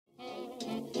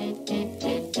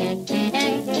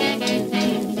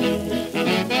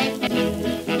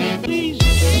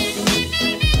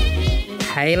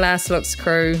Hey Last Looks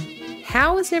crew,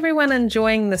 how is everyone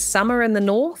enjoying the summer in the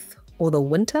north or the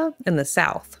winter in the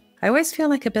south? I always feel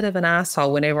like a bit of an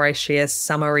asshole whenever I share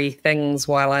summery things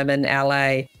while I'm in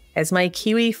LA, as my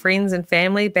Kiwi friends and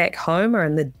family back home are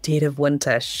in the dead of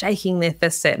winter, shaking their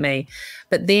fists at me.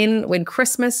 But then when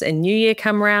Christmas and New Year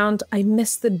come round, I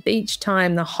miss the beach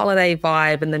time, the holiday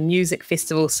vibe, and the music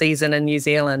festival season in New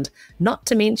Zealand. Not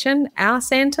to mention, our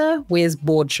Santa wears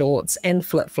board shorts and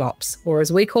flip-flops, or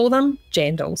as we call them,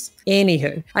 jandals.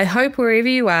 Anywho, I hope wherever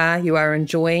you are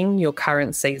enjoying your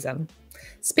current season.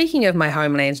 Speaking of my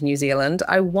homeland, New Zealand,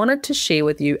 I wanted to share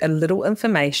with you a little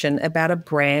information about a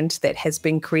brand that has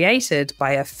been created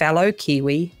by a fellow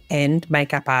Kiwi and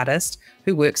makeup artist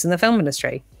who works in the film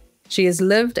industry. She has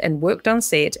lived and worked on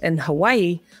set in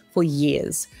Hawaii for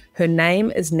years. Her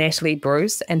name is Natalie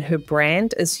Bruce and her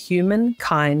brand is Human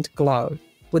Kind Glow,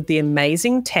 with the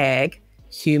amazing tag,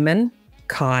 Human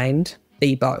Kind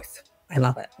Be Both. I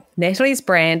love it. Natalie's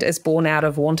brand is born out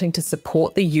of wanting to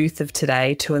support the youth of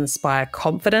today to inspire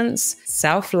confidence,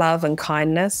 self-love and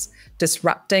kindness,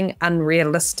 disrupting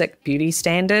unrealistic beauty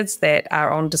standards that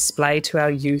are on display to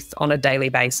our youth on a daily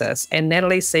basis. And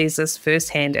Natalie sees this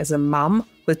firsthand as a mum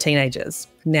with teenagers.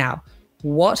 Now,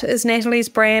 what is Natalie's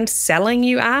brand selling,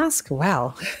 you ask?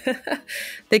 Well,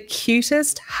 the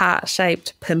cutest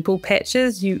heart-shaped pimple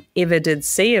patches you ever did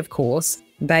see, of course.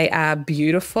 They are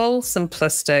beautiful,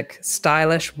 simplistic,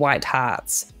 stylish white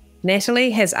hearts. Natalie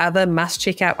has other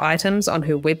must-check-out items on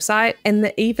her website, and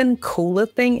the even cooler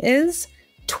thing is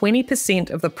 20%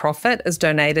 of the profit is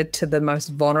donated to the most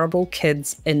vulnerable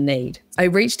kids in need. I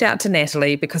reached out to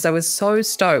Natalie because I was so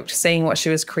stoked seeing what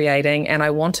she was creating, and I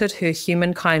wanted her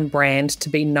Humankind brand to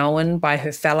be known by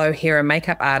her fellow hair and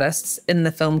makeup artists in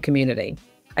the film community.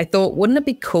 I thought, wouldn't it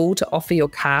be cool to offer your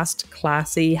cast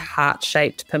classy,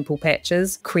 heart-shaped pimple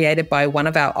patches created by one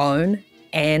of our own?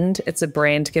 And it's a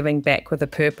brand giving back with a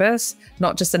purpose,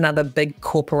 not just another big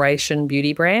corporation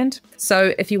beauty brand.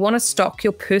 So if you want to stock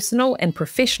your personal and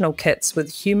professional kits with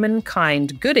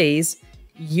Humankind goodies,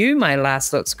 you, my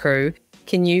Last Looks crew,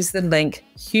 can use the link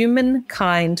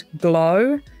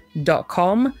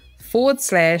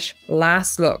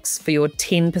humankindglow.com/last looks for your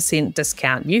 10%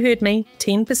 discount. You heard me,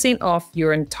 10% off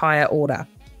your entire order.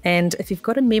 And if you've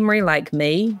got a memory like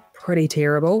me, pretty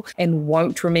terrible, and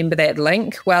won't remember that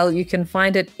link, well, you can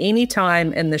find it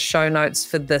anytime in the show notes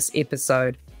for this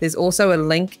episode. There's also a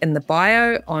link in the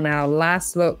bio on our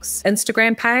Last Looks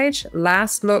Instagram page,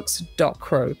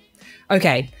 lastlooks.crew.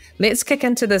 Okay, let's kick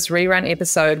into this rerun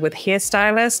episode with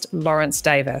hairstylist Lawrence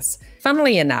Davis.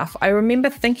 Funnily enough, I remember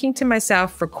thinking to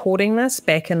myself recording this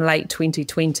back in late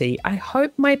 2020, I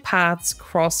hope my paths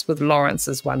cross with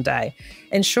Lawrence's one day.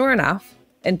 And sure enough,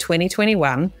 in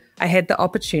 2021, I had the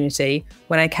opportunity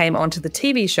when I came onto the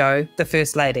TV show, The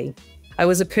First Lady. I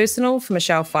was a personal for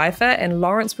Michelle Pfeiffer and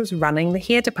Lawrence was running the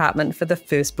hair department for the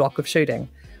first block of shooting.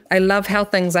 I love how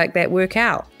things like that work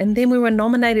out. And then we were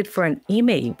nominated for an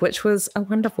Emmy, which was a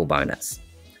wonderful bonus.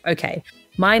 Okay,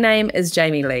 my name is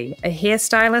Jamie Lee, a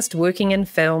hairstylist working in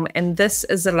film, and this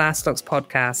is the Last Looks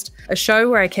podcast, a show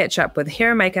where I catch up with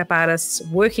hair and makeup artists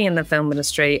working in the film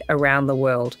industry around the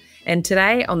world. And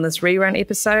today, on this rerun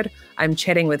episode, I'm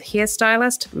chatting with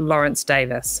hairstylist Lawrence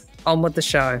Davis. On with the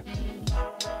show.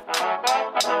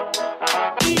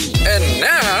 And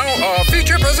now, our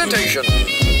feature presentation.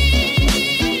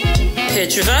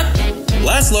 Pictures up.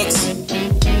 Last looks.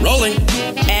 Rolling.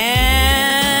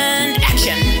 And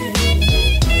action.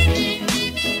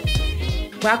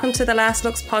 Welcome to the Last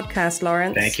Looks podcast,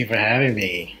 Lawrence. Thank you for having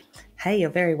me. Hey,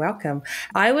 you're very welcome.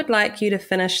 I would like you to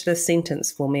finish this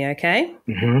sentence for me, okay?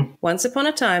 Mm-hmm. Once upon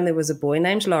a time, there was a boy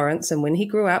named Lawrence, and when he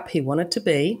grew up, he wanted to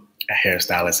be... a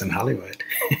hairstylist in Hollywood.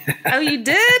 Oh, you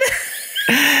did?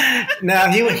 No,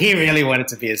 he really wanted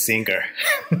to be a singer.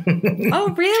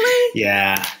 Oh, really?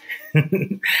 Yeah.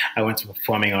 I went to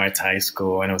performing arts high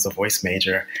school, and I was a voice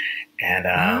major. And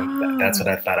that's what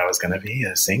I thought I was going to be,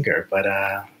 a singer. But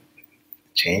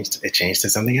it changed to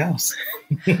something else.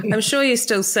 I'm sure you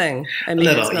still sing. I mean, a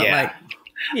little, it's not yeah. like...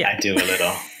 Yeah. I do a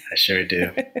little. I sure do.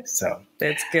 So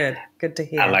that's good. Good to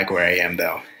hear. I like where I am,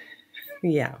 though.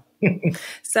 Yeah.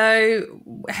 So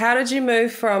how did you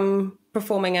move from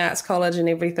performing arts college and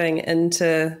everything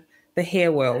into the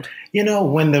hair world? You know,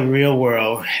 when the real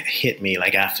world hit me,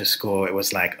 like after school, it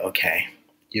was like, okay,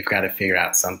 you've got to figure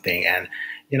out something. And,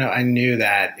 you know, I knew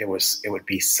that it would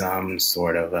be some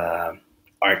sort of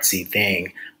artsy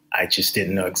thing. I just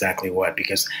didn't know exactly what,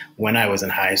 because when I was in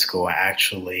high school, I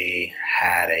actually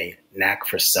had a knack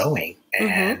for sewing.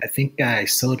 And I think I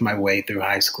sewed my way through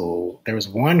high school. There was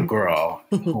one girl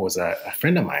who was a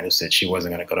friend of mine who said she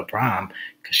wasn't going to go to prom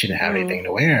because she didn't have anything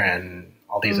to wear. And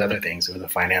all these other things. It was a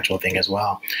financial thing as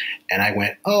well. And I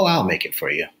went, oh, I'll make it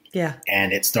for you. Yeah.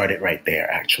 And it started right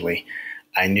there, actually.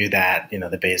 I knew that,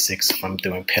 the basics from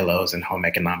doing pillows and home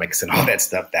economics and all that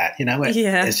stuff that,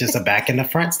 it's just a back and the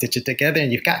front, stitch it together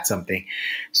and you've got something.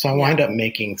 So I wound up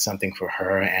making something for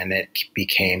her and it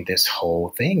became this whole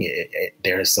thing.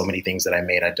 There are so many things that I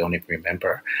made I don't even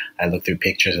remember. I look through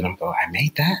pictures and I'm going, I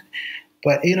made that?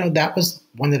 But, that was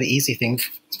one of the easy things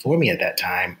for me at that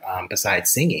time,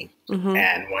 besides singing. Mm-hmm.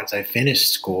 And once I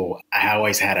finished school, I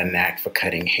always had a knack for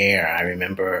cutting hair. I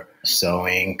remember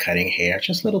sewing, cutting hair,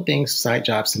 just little things, side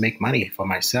jobs to make money for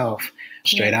myself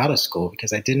straight out of school,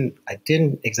 because I didn't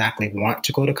exactly want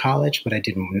to go to college, but I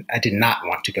did not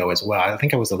want to go as well. I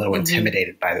think I was a little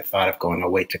intimidated by the thought of going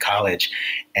away to college,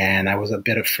 and I was a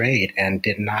bit afraid and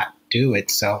did not do it.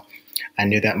 So I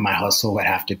knew that my hustle would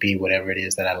have to be whatever it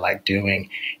is that I like doing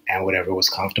and whatever was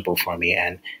comfortable for me.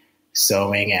 And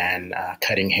sewing and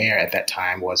cutting hair at that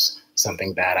time was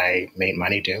something that I made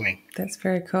money doing. That's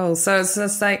very cool. So it's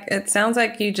just like, it sounds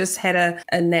like you just had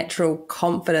a natural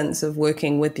confidence of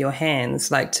working with your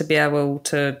hands, like to be able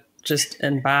to just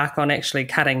embark on actually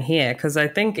cutting hair. Because I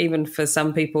think even for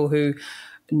some people who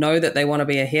know that they want to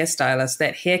be a hairstylist,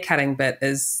 that hair cutting bit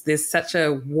there's such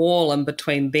a wall in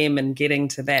between them and getting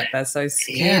to that. They're so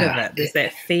scared of it. There's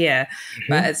that fear.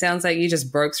 But it sounds like you just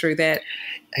broke through that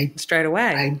straight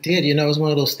away. I did. It was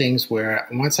one of those things where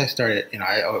once I started,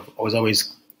 I was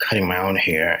always cutting my own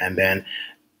hair. And then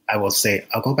I will say,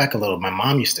 I'll go back a little. My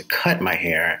mom used to cut my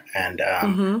hair, and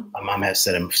my mom had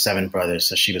seven brothers,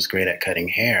 so she was great at cutting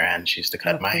hair, and she used to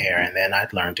cut my hair. And then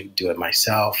I'd learned to do it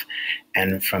myself.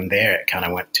 And from there, it kind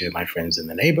of went to my friends in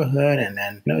the neighborhood. And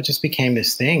then, it just became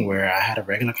this thing where I had a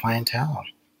regular clientele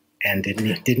and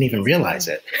didn't even realize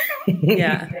it.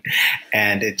 Yeah.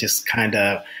 And it just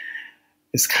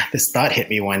this thought hit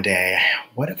me one day.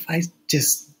 What if I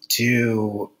just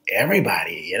do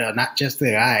everybody, not just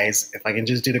the guys, if I can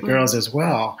just do the girls as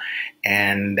well.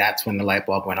 And that's when the light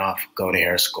bulb went off. Go to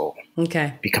hair school.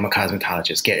 Okay. Become a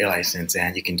cosmetologist, get your license,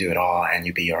 and you can do it all, and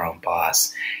you be your own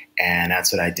boss. And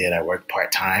that's what I did. I worked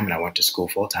part-time and I went to school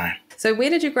full-time. So where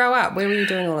did you grow up? Where were you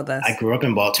doing all of this? I grew up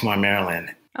in Baltimore,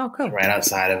 Maryland. Oh, cool. Right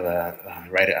outside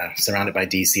of, surrounded by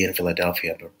D.C. and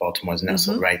Philadelphia, but Baltimore's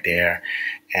nestled right there.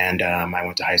 And I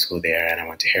went to high school there, and I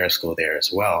went to hair school there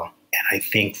as well. And I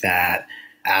think that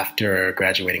after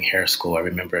graduating hair school, I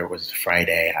remember it was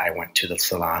Friday, I went to the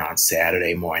salon on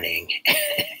Saturday morning,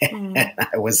 and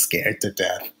I was scared to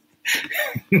death.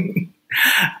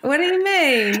 What do you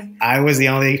mean? I was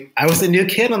the new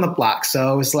kid on the block.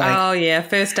 So it was like, oh yeah,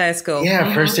 first day of school.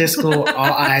 Yeah, first day of school,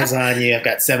 all eyes on you. I've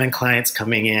got 7 clients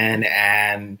coming in,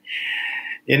 and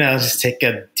just take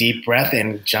a deep breath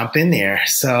and jump in there.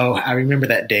 So I remember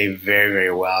that day very,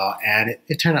 very well. And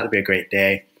it turned out to be a great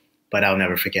day, but I'll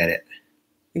never forget it.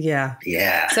 Yeah.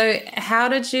 Yeah. So how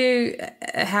did you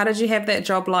have that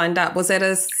job lined up? Was that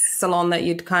a salon that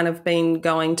you'd kind of been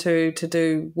going to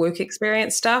do work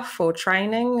experience stuff or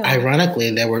training? Or?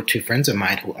 Ironically, there were 2 friends of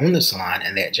mine who owned the salon,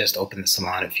 and they had just opened the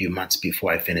salon a few months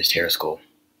before I finished hair school.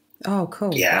 Oh,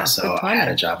 cool. Yeah. Wow, so I had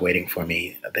a job waiting for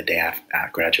me the day I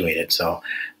graduated. So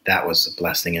that was a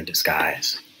blessing in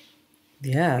disguise.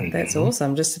 Yeah, that's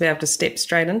awesome. Just to be able to step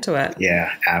straight into it.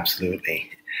 Yeah,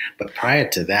 absolutely. But prior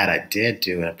to that, I did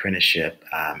do an apprenticeship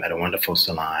at a wonderful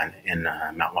salon in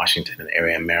Mount Washington, an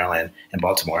area in Maryland and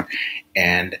Baltimore.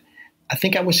 And I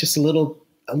think I was just a little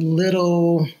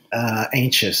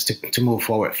anxious to move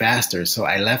forward faster. So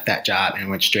I left that job and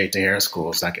went straight to hair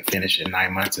school so I could finish in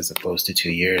 9 months as opposed to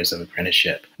 2 years of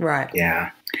apprenticeship. Right.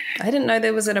 Yeah. I didn't know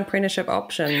there was an apprenticeship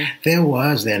option. There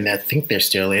was, and I think there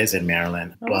still is in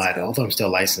Maryland. Oh, but cool. Although I'm still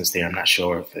licensed there, I'm not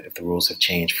sure if the rules have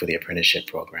changed for the apprenticeship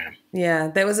program. Yeah,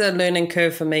 that was a learning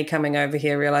curve for me coming over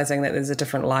here, realizing that there's a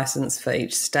different license for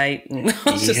each state. And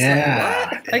I was just like,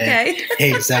 what? Okay.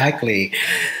 Exactly.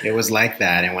 It was like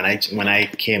that. And when I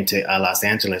came to Los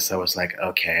Angeles, I was like,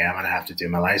 okay, I'm going to have to do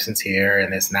my license here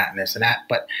and this and that and this and that.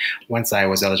 But once I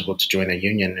was eligible to join the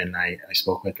union and I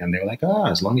spoke with them, they were like, oh,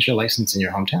 as long as you're licensed in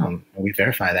your hometown, we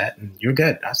verify that and you're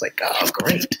good. I was like, oh,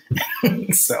 great.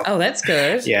 Oh, that's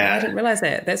good. Yeah. I didn't realize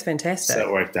that. That's fantastic. So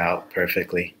it worked out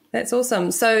perfectly. That's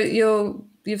awesome. So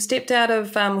you've stepped out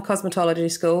of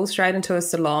cosmetology school straight into a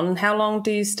salon. How long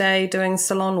do you stay doing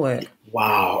salon work?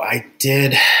 Wow, I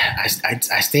did. I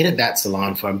stayed at that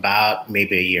salon for about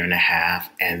maybe a year and a half.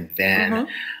 And then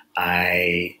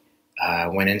I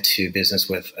went into business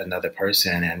with another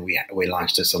person and we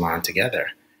launched a salon together.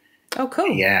 Oh, cool.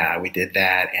 Yeah, we did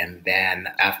that. And then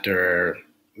after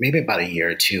maybe about a year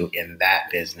or two in that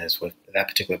business with that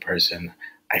particular person,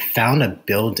 I found a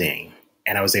building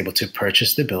and I was able to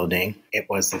purchase the building. It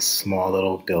was this small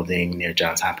little building near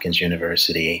Johns Hopkins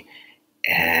University,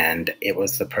 and it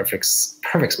was the perfect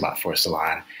spot for a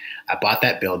salon. I bought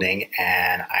that building,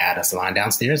 and I had a salon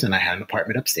downstairs, and I had an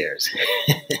apartment upstairs.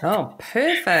 Oh,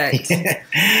 perfect.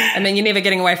 I mean, you're never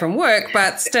getting away from work,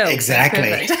 but still.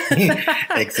 Exactly.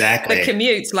 Exactly. The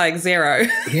commute's like zero.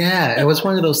 Yeah, it was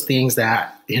one of those things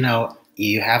that,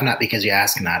 you have not because you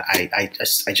ask not. I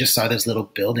just saw this little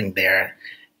building there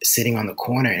sitting on the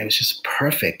corner, and it was just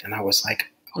perfect. And I was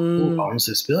like, who owns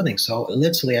this building? So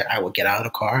literally I would get out of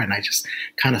the car, and I just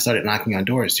kind of started knocking on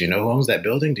doors. Do you know who owns that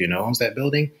building? Do you know who owns that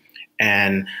building?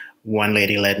 And one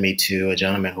lady led me to a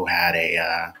gentleman who had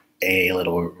a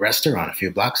little restaurant a few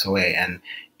blocks away, and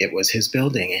it was his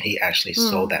building, and he actually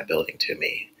sold that building to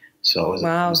me. So it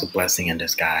was a blessing in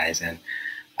disguise. And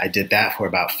I did that for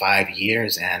about 5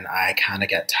 years, and I kind of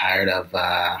got tired of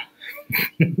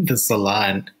the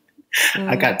salon.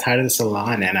 I got tired of the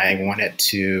salon, and I wanted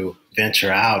to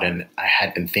venture out. And I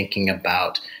had been thinking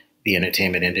about the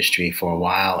entertainment industry for a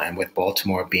while, and with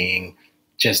Baltimore being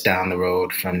just down the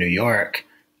road from New York,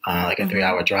 like a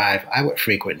 3-hour drive, I would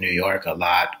frequent New York a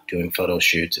lot, doing photo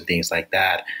shoots and things like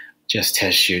that, just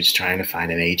test shoots, trying to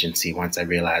find an agency. Once I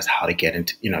realized how to get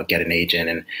into, get an agent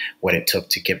and what it took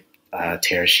to get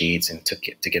tear sheets and to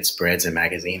get spreads in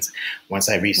magazines. Once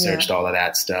I researched all of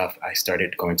that stuff, I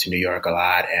started going to New York a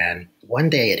lot. And one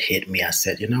day it hit me. I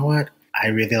said, you know what? I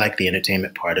really like the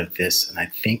entertainment part of this, and I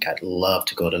think I'd love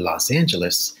to go to Los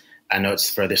Angeles. I know it's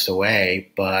furthest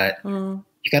away, but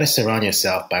you got to surround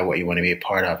yourself by what you want to be a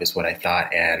part of, is what I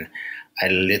thought. And I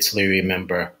literally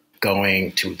remember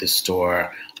going to the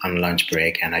store on lunch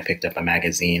break, and I picked up a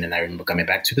magazine, and I remember coming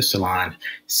back to the salon,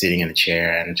 sitting in a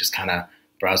chair and just kind of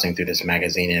browsing through this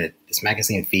magazine. And this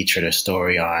magazine featured a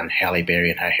story on Halle Berry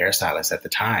and her hairstylist at the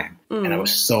time. And I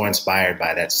was so inspired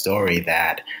by that story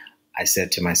that I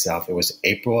said to myself, it was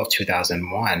April of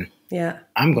 2001. Yeah,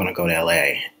 I'm going to go to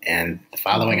LA. And the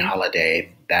following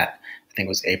holiday, that I think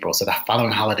was April. So the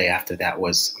following holiday after that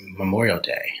was Memorial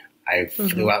Day. I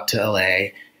flew out to LA,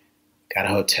 got a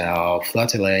hotel, flew out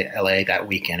to LA that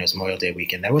weekend. It was Memorial Day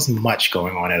weekend. There wasn't much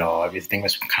going on at all. Everything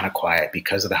was kind of quiet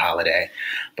because of the holiday.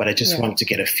 But I just wanted to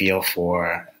get a feel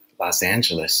for Los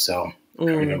Angeles. So I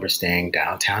remember staying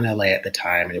downtown LA at the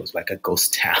time, and it was like a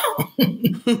ghost town.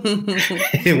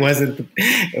 It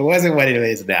wasn't what it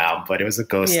is now, but it was a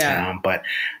ghost town. But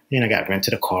I got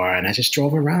rented a car, and I just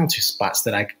drove around to spots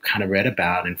that I kind of read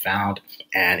about and found.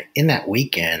 And in that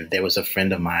weekend, there was a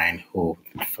friend of mine who,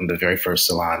 from the very first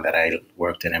salon that I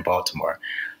worked in Baltimore,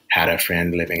 had a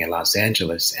friend living in Los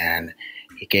Angeles, and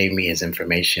he gave me his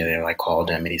information, and I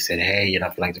called him, and he said, hey, if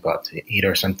you'd like to go out to eat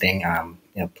or something,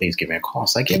 please give me a call.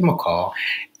 So I gave him a call,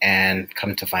 and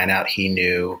come to find out, he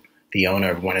knew the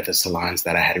owner of one of the salons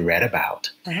that I had read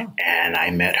about. And I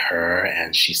met her,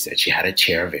 and she said she had a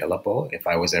chair available. If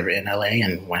I was ever in LA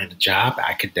and wanted a job,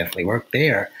 I could definitely work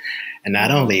there. And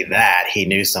not only that, he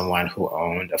knew someone who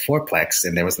owned a fourplex,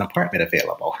 and there was an apartment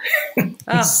available.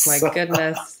 Oh, my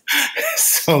goodness.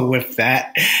 So with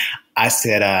that, I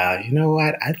said, you know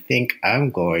what? I think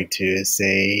I'm going to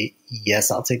say, yes,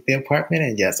 I'll take the apartment,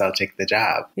 and yes, I'll take the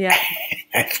job. Yeah.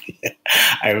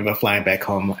 I remember flying back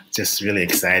home just really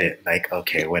excited, like,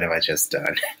 okay, what have I just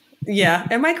done? Yeah.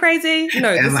 Am I crazy?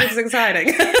 No, this is exciting.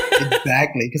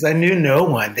 Exactly. Because I knew no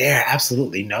one there,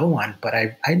 absolutely no one. But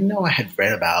I know I had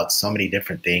read about so many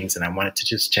different things, and I wanted to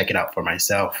just check it out for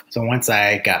myself. So once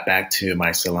I got back to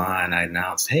my salon, I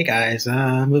announced, hey guys,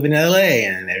 I'm moving to LA.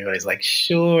 And everybody's like,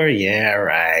 sure, yeah,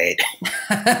 right.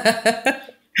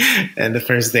 And the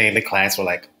first thing the clients were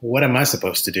like, what am I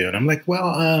supposed to do? And I'm like,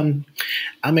 well,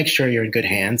 I'll make sure you're in good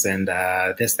hands, and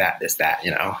this, that.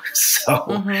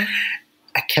 So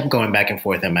I kept going back and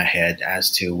forth in my head as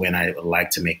to when I would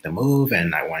like to make the move,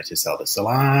 and I wanted to sell the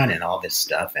salon and all this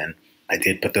stuff. And I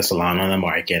did put the salon on the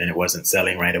market, and it wasn't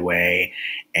selling right away.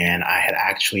 And I had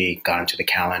actually gone to the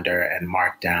calendar and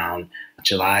marked down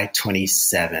July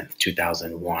 27th,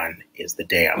 2001 is the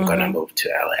day I'm going to move to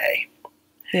LA.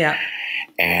 Yeah.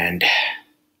 And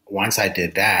once I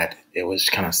did that, it was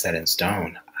kind of set in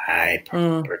stone. I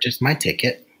purchased my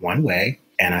ticket one way,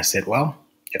 and I said, well,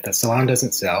 if the salon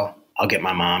doesn't sell, I'll get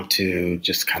my mom to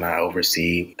just kind of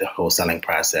oversee the whole selling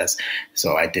process.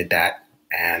 So I did that,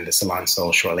 and the salon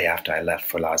sold shortly after I left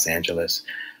for Los Angeles.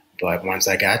 But once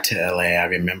I got to LA, I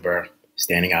remember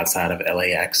standing outside of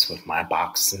LAX with my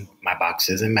boxes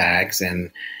and bags, and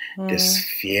this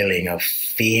feeling of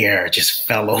fear just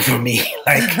fell over me.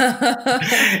 Like,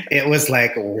 it was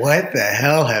like, what the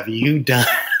hell have you done?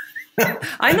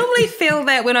 I normally feel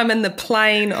that when I'm in the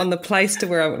plane on the place to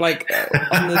where I'm like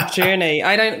on the journey.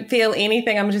 I don't feel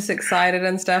anything. I'm just excited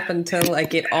and stuff until I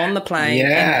get on the plane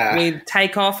and we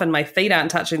take off and my feet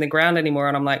aren't touching the ground anymore.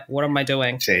 And I'm like, what am I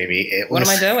doing? Jamie, what am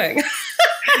I doing?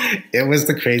 It was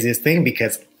the craziest thing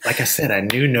because, like I said, I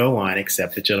knew no one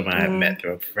except the gentleman I had met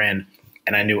through a friend.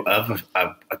 And I knew of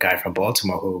a guy from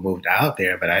Baltimore who moved out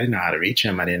there, but I didn't know how to reach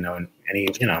him. I didn't know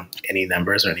any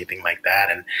numbers or anything like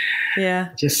that.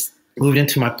 And just moved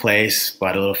into my place,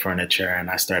 bought a little furniture,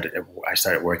 and I started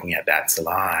working at that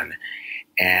salon.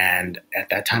 And at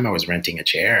that time, I was renting a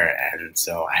chair, and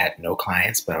so I had no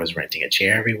clients, but I was renting a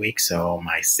chair every week. So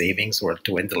my savings were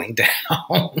dwindling down.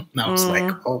 And I was like,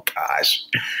 oh gosh.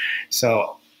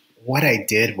 So what I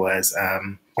did was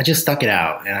I just stuck it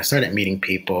out, and I started meeting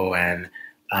people. And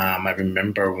I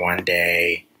remember one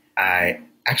day I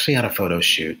actually had a photo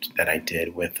shoot that I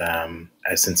did with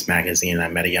Essence Magazine. I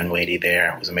met a young lady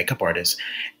there who was a makeup artist,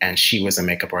 and she was a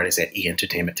makeup artist at E!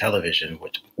 Entertainment Television,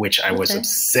 which I was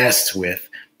obsessed with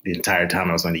the entire time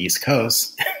I was on the East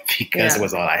Coast because it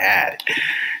was all I had.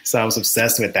 So I was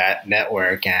obsessed with that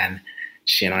network, and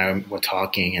she and I were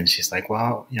talking, and she's like,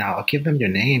 well, I'll give them your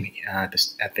name at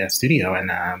that studio,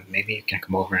 and maybe you can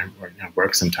come over and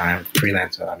work sometime,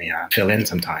 fill in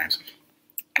sometimes.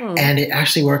 And it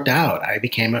actually worked out. I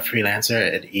became a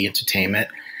freelancer at E! Entertainment,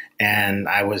 and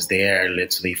I was there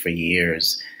literally for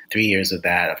years. 3 years of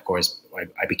that, of course,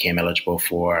 I became eligible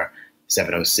for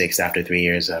 706 after 3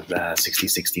 years of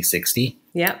 60-60-60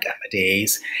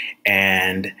 days.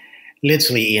 And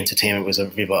literally, E! Entertainment is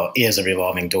a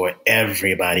revolving door.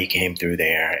 Everybody came through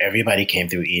there. Everybody came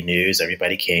through E! News.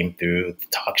 Everybody came through the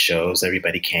talk shows.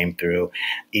 Everybody came through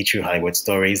E! True Hollywood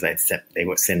Stories. They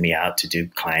would send me out to do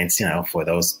clients, for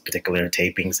those particular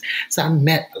tapings. So I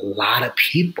met a lot of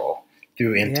people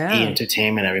through E!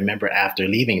 Entertainment. I remember after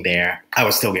leaving there, I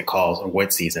would still get calls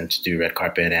award season to do red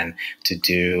carpet and to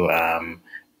do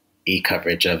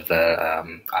coverage of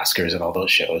the Oscars and all those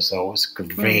shows. So it was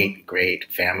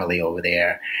great family over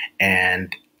there.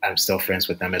 And I'm still friends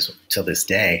with them till this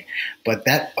day. But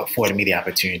that afforded me the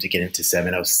opportunity to get into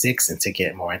 706 and to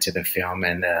get more into the film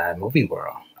and movie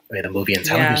world, the movie and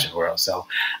television world. So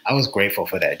I was grateful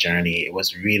for that journey. It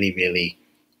was really, really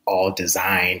all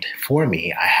designed for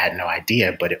me. I had no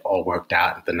idea, but it all worked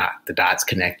out. The dots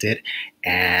connected.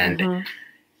 And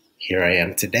here I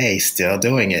am today, still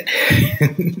doing it.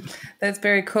 That's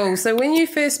very cool. So when you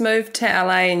first moved to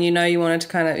LA and you wanted to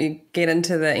kind of get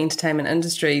into the entertainment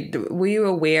industry, were you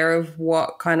aware of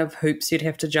what kind of hoops you'd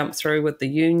have to jump through with the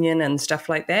union and stuff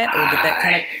like that? Or did that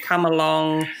kind of come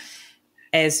along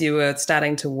as you were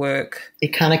starting to work? It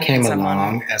kind of came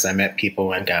along as I met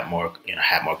people and got more,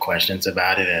 had more questions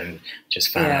about it and just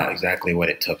found out exactly what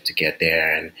it took to get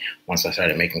there. And once I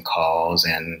started making calls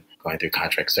and going through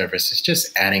contract services,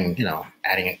 just adding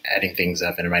things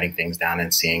up and writing things down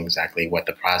and seeing exactly what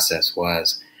the process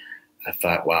was. I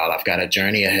thought, wow, I've got a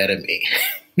journey ahead of me.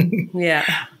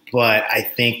 But I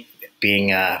think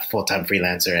being a full-time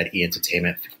freelancer at E!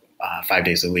 Entertainment 5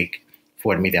 days a week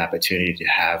afforded me the opportunity to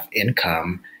have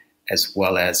income as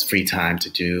well as free time to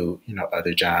do,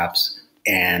 other jobs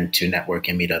and to network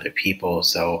and meet other people.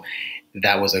 So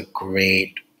that was a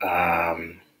great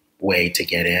way to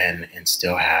get in and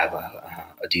still have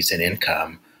a decent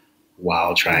income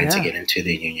while trying to get into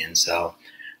the union. So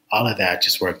all of that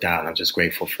just worked out, and I'm just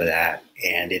grateful for that.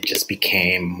 And it just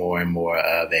became more and more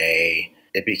of a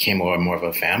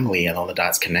family, and all the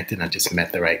dots connected. And I just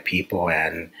met the right people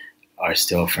and are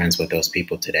still friends with those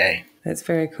people today. That's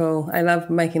very cool. I love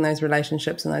making those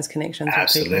relationships and those connections.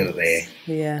 Absolutely. With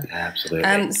people. Yeah.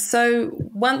 Absolutely. So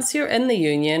once you're in the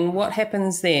union, what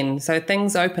happens then? So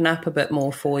things open up a bit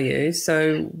more for you.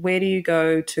 So where do you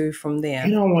go to from there?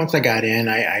 Once I got in,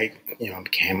 I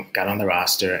got on the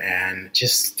roster, and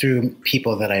just through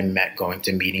people that I met going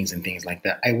to meetings and things like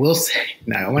that. I will say,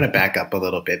 now I want to back up a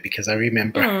little bit because I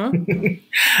remember,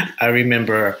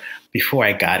 before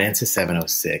I got into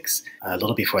 706, a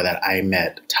little before that, I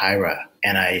met Tyra,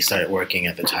 and I started working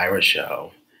at the Tyra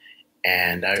show.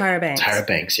 And Tyra Banks. Tyra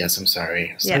Banks, yes, I'm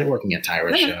sorry. I started working at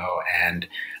Tyra's show, and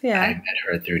I met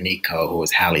her through Nico, who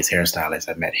was Hallie's hairstylist.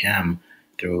 I met him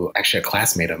through actually a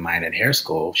classmate of mine in hair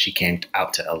school. She came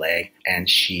out to LA, and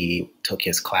she took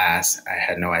his class. I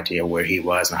had no idea where he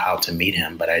was or how to meet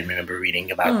him, but I remember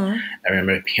reading about,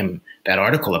 that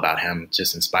article about him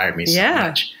just inspired me so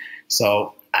much.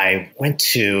 So I went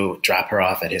to drop her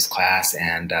off at his class,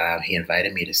 and he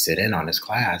invited me to sit in on his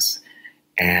class.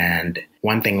 And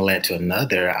one thing led to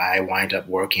another. I wind up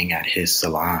working at his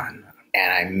salon,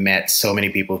 and I met so many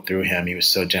people through him. He was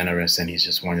so generous, and he's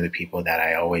just one of the people that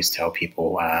I always tell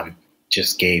people,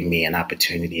 just gave me an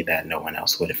opportunity that no one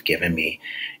else would have given me.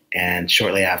 And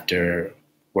shortly after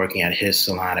working at his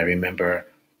salon, I remember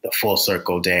the full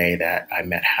circle day that I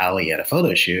met Hallie at a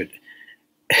photo shoot.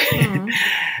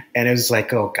 And it was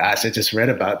like, oh gosh, I just read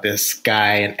about this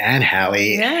guy and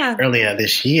Hallie earlier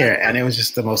this year. And it was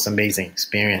just the most amazing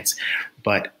experience.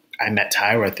 But I met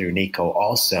Tyra through Nico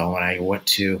also when I went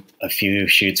to a few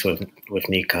shoots with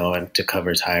Nico and to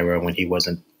cover Tyra when he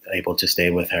wasn't able to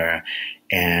stay with her.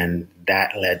 And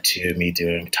that led to me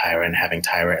doing Tyra and having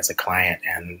Tyra as a client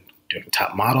and doing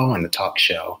Top Model and the talk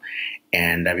show.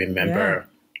 And I remember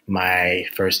my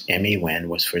first Emmy win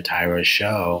was for Tyra's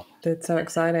show. That's so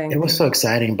exciting. It was so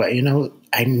exciting, but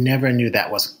I never knew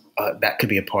that was that could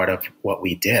be a part of what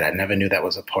we did. I never knew that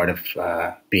was a part of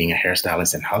being a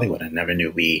hairstylist in Hollywood. I never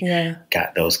knew we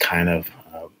got those kind of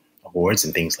awards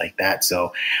and things like that.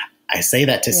 So I say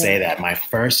that to say that my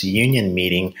first union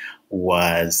meeting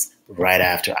was right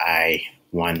after I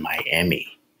won my Emmy.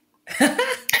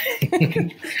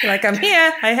 Like, I'm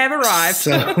here. I have arrived.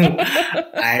 So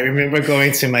I remember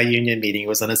going to my union meeting. It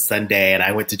was on a Sunday, and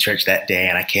I went to church that day,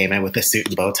 and I came in with a suit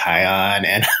and bow tie on,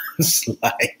 and I was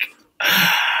like,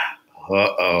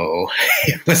 uh-oh.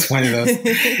 It was one of those.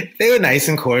 They were nice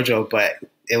and cordial, but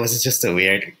it was just a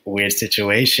weird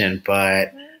situation.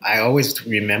 But I always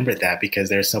remembered that because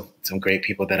there's some great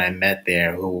people that I met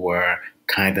there who were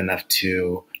kind enough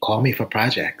to call me for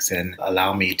projects and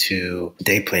allow me to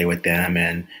day play with them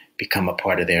and become a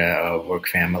part of their work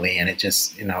family. And it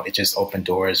just opened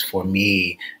doors for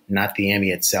me, not the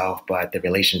Emmy itself, but the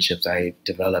relationships I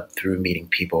developed through meeting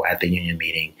people at the union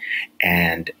meeting.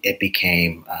 And it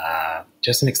became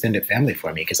just an extended family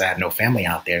for me because I had no family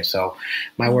out there. So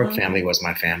my work family was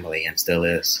my family and still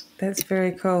is. That's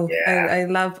very cool. Yeah. I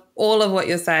love all of what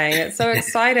you're saying. It's so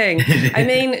exciting. I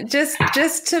mean,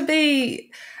 just to be...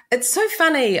 It's so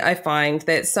funny, I find,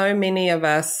 that so many of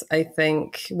us, I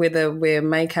think, whether we're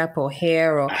makeup or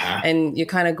hair or and you're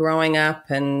kind of growing up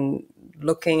and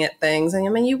looking at things, and I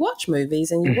mean, you watch movies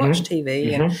and you watch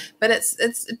TV, but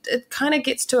it kind of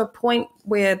gets to a point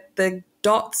where the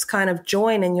dots kind of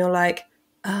join and you're like,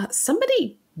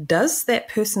 somebody does that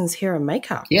person's hair and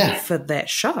makeup for that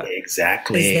show.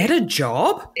 Exactly. Is that a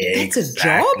job? Exactly. That's a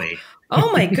job? Oh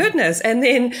my goodness. And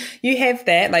then you have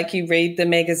that, like you read the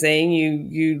magazine,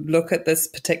 you look at this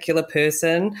particular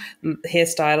person,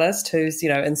 hairstylist who's,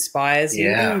 inspires you,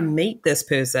 and you meet this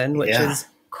person, which is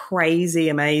crazy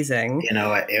amazing.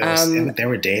 There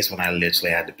were days when I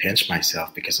literally had to pinch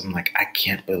myself because I'm like, I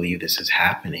can't believe this is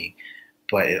happening.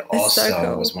 But it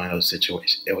also was one of those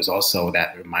situations. It was also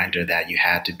that reminder that you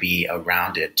had to be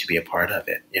around it to be a part of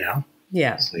it,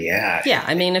 Yeah. So, yeah. Yeah.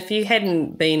 I mean, if you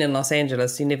hadn't been in Los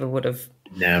Angeles, you never would have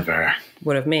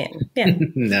met. Yeah.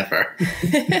 Never.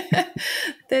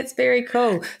 That's very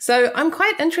cool. So I'm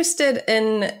quite interested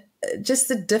in just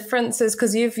the differences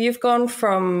because you've gone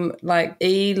from like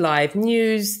live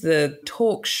news, the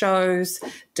talk shows,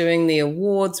 doing the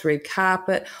awards, red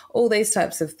carpet, all these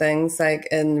types of things like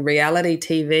in reality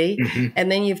TV.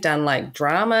 And then you've done like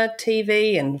drama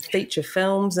TV and feature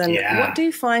films. And what do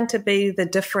you find to be the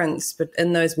difference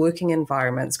in those working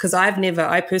environments? Because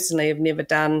I personally have never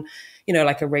done,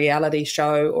 like a reality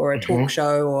show or a talk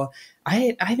show, or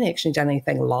I haven't actually done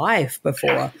anything live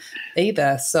before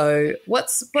either. So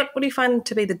what do you find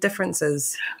to be the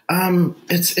differences?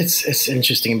 It's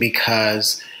interesting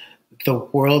because the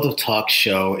world of talk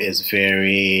show is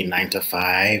very 9 to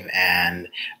 5. And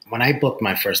when I booked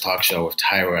my first talk show with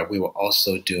Tyra, we were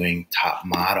also doing Top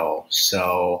Model.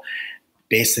 So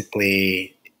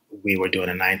basically we were doing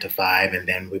a 9 to 5 and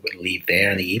then we would leave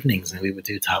there in the evenings and we would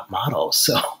do Top Model.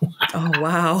 So, oh,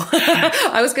 wow.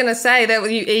 I was going to say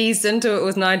that you eased into it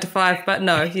with 9 to 5, but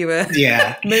no, you were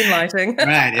moonlighting.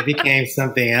 Right. It became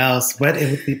something else. But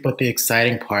the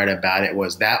exciting part about it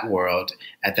was that world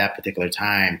at that particular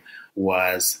time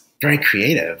was very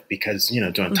creative because,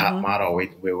 doing Top Model,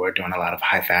 we were doing a lot of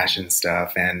high fashion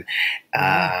stuff and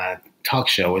talk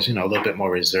show was, a little bit more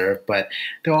reserved, but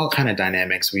they're all kind of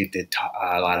dynamics. We did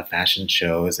a lot of fashion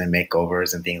shows and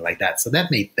makeovers and things like that. So that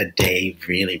made the day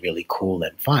really, really cool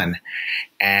and fun.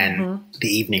 And the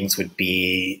evenings would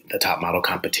be the Top Model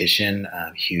competition,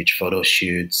 huge photo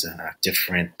shoots,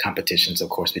 different competitions, of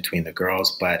course, between the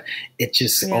girls. But it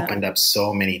just opened up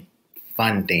so many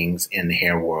fun things in the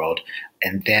hair world.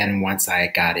 And then once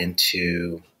I got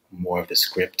into more of the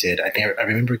scripted, I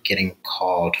remember getting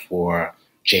called for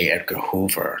J. Edgar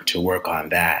Hoover to work on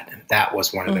that. And that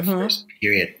was one of the first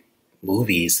period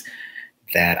movies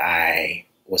that I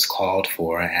was called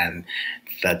for. And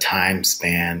the time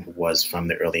span was from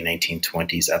the early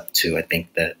 1920s up to, I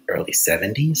think, the early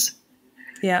 70s.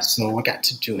 Yeah. So I got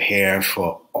to do hair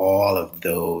for all of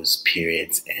those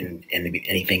periods and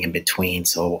anything in between.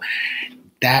 So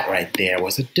that right there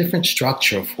was a different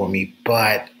structure for me,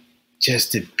 but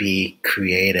just to be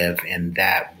creative in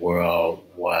that world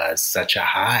was such a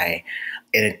high.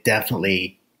 And it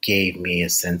definitely gave me a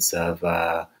sense of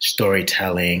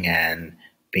storytelling and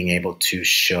being able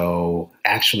to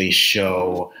actually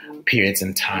show periods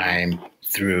in time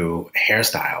through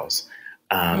hairstyles.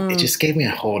 It just gave me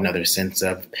a whole nother sense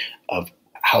of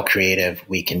how creative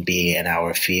we can be in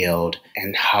our field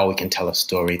and how we can tell a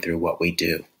story through what we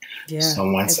do. Yeah, So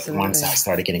once I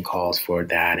started getting calls for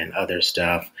that and other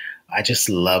stuff, I just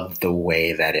loved the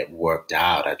way that it worked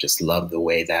out. I just loved the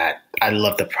way that I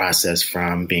loved the process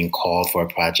from being called for a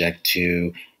project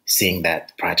to seeing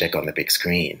that project on the big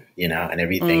screen, and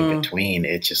everything between.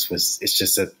 It's just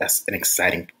that's an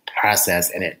exciting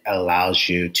process, and it allows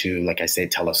you to, like I say,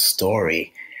 tell a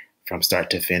story from start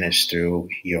to finish through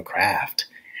your craft.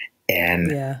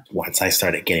 And once I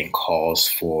started getting calls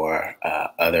for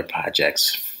other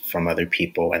projects from other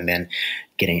people, and then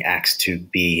getting asked to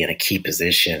be in a key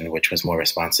position, which was more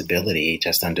responsibility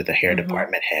just under the hair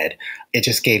department head, it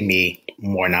just gave me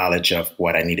more knowledge of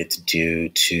what I needed to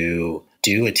do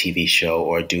a TV show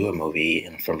or do a movie,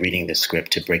 and from reading the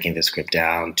script to breaking the script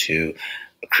down to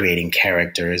creating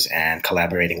characters and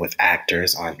collaborating with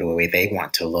actors on the way they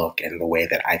want to look and the way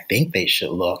that I think they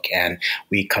should look. And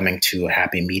we coming to a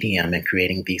happy medium and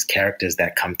creating these characters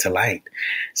that come to light.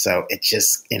 So it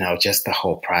just, just the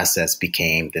whole process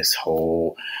became this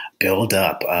whole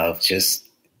buildup of just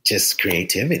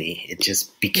creativity. It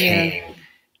just became,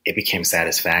 it became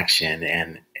satisfaction,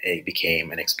 and it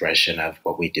became an expression of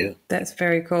what we do. That's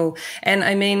very cool. And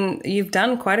I mean, you've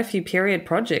done quite a few period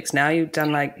projects now. You've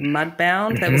done like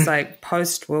Mudbound, that was like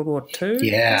post World War II.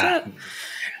 Yeah. Was it?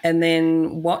 And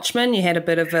then Watchmen, you had a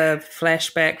bit of a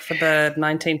flashback for the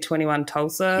 1921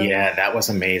 Tulsa. Yeah, that was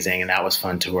amazing. And that was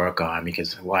fun to work on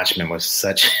because Watchmen was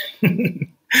such a,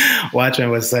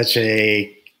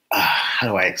 how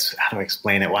do I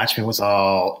explain it? Watchmen was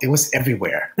it was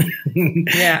everywhere.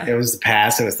 Yeah. It was the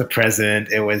past. It was the present.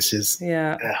 It was just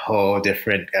a whole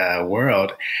different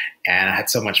world. And I had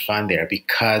so much fun there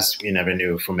because you never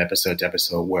knew from episode to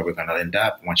episode where we're going to end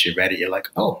up. Once you read it, you're like,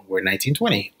 oh, we're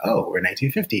 1920. Oh, we're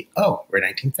 1950. Oh, we're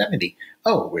 1970.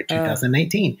 Oh, we're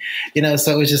 2019.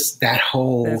 So it was just that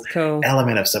whole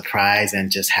element of surprise and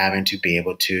just having to be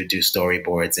able to do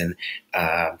storyboards and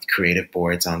creative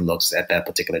boards on looks at that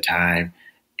particular time.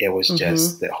 It was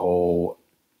just the whole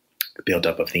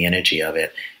buildup of the energy of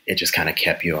it. It just kind of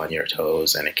kept you on your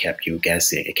toes, and it kept you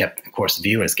guessing. It kept, of course,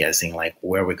 viewers guessing, like,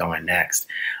 where are we going next?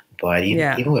 But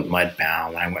even with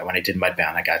Mudbound, when I did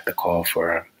Mudbound, I got the call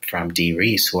from Dee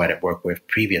Reese, who I had worked with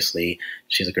previously.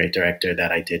 She's a great director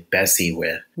that I did Bessie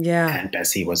with. Yeah. And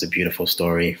Bessie was a beautiful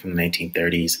story from the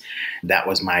 1930s. That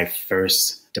was my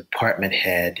first department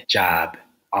head job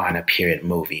on a period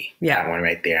movie. Yeah. That one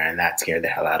right there. And that scared the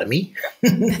hell out of me.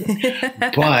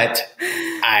 But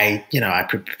I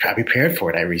prepared for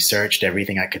it. I researched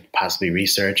everything I could possibly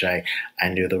research. I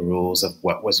knew the rules of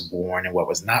what was worn and what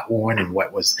was not worn and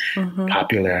what was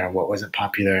popular and what wasn't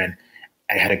popular. And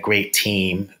I had a great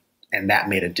team, and that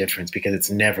made a difference because it's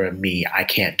never me. I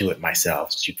can't do it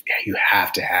myself. So you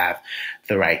have to have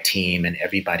the right team, and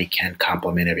everybody can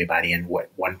complement everybody, and what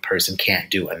one person can't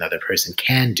do, another person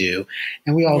can do.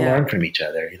 And we all learn from each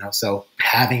other, So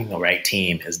having the right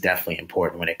team is definitely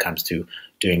important when it comes to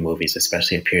doing movies,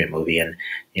 especially a period movie, and,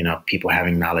 people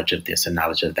having knowledge of this and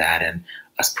knowledge of that, and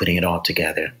us putting it all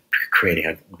together, creating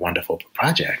a wonderful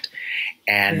project.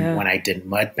 And when I did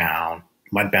Mudbound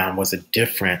was a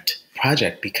different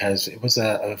project because it was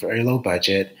a very low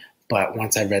budget. But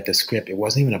once I read the script, it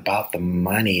wasn't even about the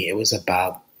money. It was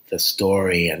about the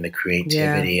story and the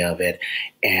creativity of it.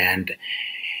 And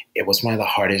it was one of the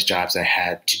hardest jobs I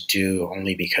had to do,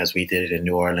 only because we did it in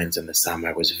New Orleans in the summer.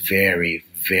 It was very,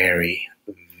 very,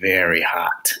 very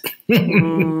hot.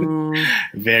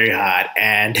 Very hot.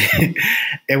 And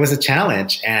it was a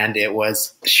challenge. And it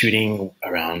was shooting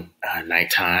around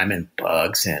nighttime and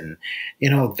bugs. And,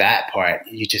 that part,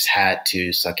 you just had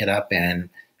to suck it up and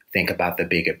think about the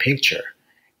bigger picture.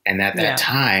 And at that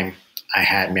time, I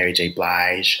had Mary J.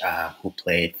 Blige, who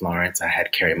played Florence. I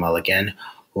had Carey Mulligan,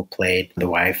 who played the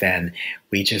wife, and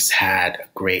we just had a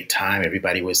great time.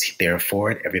 Everybody was there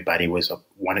for it. Everybody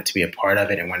wanted to be a part of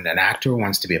it. And when an actor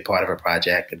wants to be a part of a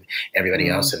project and everybody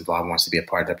else involved wants to be a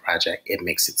part of the project, it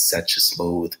makes it such a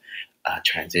smooth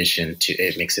transition.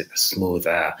 It makes it a smooth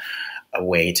a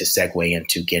way to segue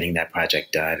into getting that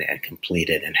project done and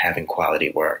completed and having quality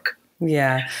work.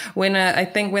 Yeah. I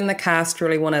think when the cast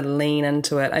really want to lean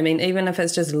into it, I mean, even if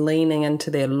it's just leaning into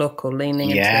their look or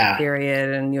leaning into that period,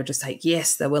 and you're just like,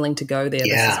 yes, they're willing to go there.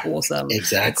 Yeah, this is awesome.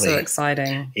 Exactly. It's so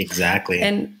exciting. Exactly.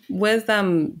 And with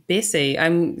Bessie,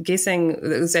 I'm guessing,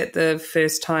 was that the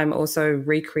first time also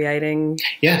recreating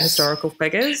historical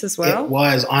figures as well? It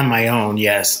was on my own,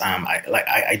 yes.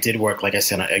 I did work, like I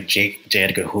said, on J.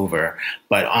 Edgar Hoover,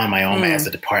 but on my own as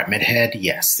a department head,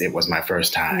 yes, it was my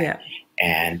first time. Yeah.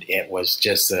 And it was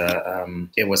just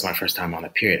it was my first time on a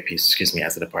period piece,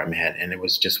 as a department head. And it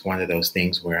was just one of those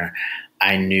things where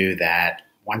I knew that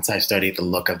once I studied the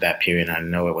look of that period, I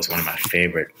know it was one of my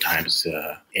favorite times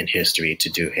in history to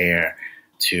do hair,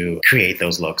 to create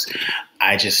those looks.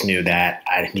 I just knew that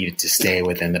I needed to stay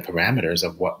within the parameters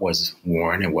of what was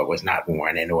worn and what was not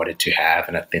worn in order to have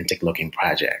an authentic looking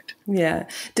project. Yeah.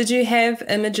 Did you have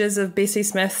images of Bessie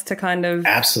Smith to kind of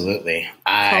absolutely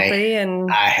copy?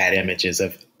 I had images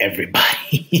of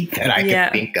everybody that I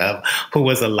could think of who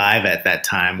was alive at that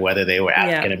time, whether they were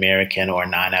African American or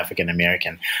non-African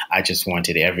American. I just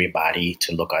wanted everybody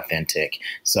to look authentic.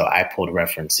 So I pulled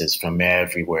references from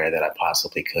everywhere that I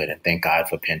possibly could. And thank God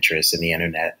for Pinterest and the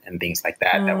internet and things like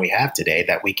that that we have today,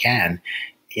 that we can,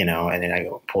 and then I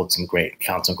found some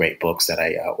great books that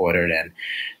I ordered, and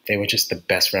they were just the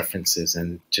best references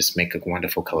and just make a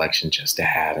wonderful collection just to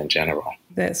have in general.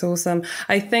 That's awesome.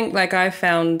 I think, like, I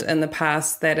found in the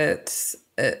past that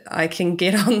I can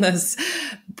get on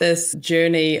this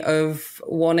journey of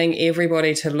wanting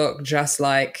everybody to look just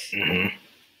like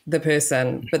the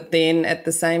person, but then at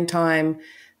the same time,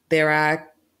 there are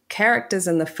characters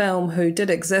in the film who did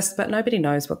exist, but nobody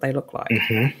knows what they look like.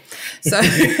 So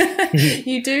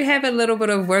you do have a little bit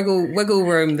of wiggle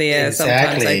room there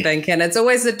sometimes, I think. And it's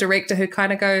always the director who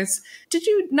kind of goes, did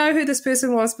you know who this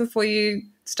person was before you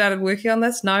started working on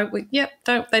this? No,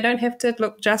 they don't have to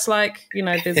look just like,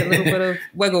 there's a little bit of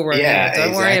wiggle room there.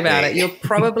 Don't worry about it. You're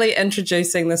probably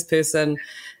introducing this person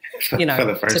for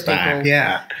the first time.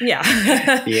 Yeah.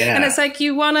 And it's like,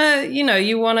 you want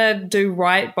to do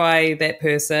right by that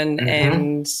person.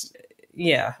 And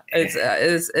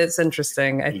it's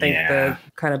interesting. I think the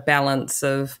kind of balance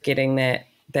of getting that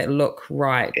look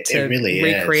right to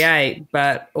recreate,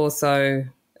 but also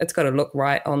it's got to look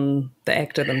right on the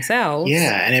actor themselves.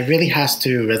 Yeah, and it really has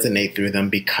to resonate through them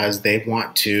because they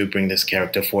want to bring this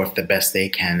character forth the best they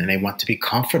can, and they want to be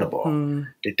comfortable.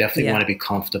 They definitely want to be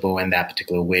comfortable in that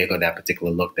particular wig or that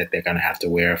particular look that they're going to have to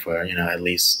wear for, at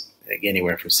least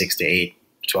anywhere from 6 to 8,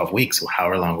 12 weeks,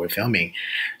 however long we're filming.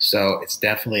 So it's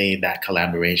definitely that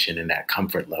collaboration and that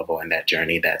comfort level and that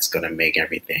journey that's going to make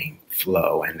everything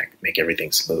flow and make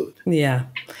everything smooth. Yeah.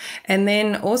 And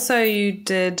then also you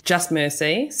did Just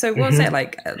Mercy. So what was that,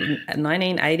 like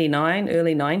 1989,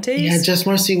 early 90s? Yeah, Just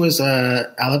Mercy was,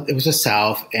 it was the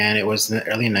South, and it was in the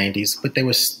early 90s, but they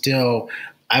were still,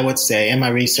 I would say in my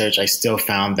research, I still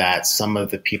found that some of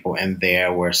the people in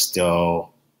there were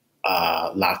still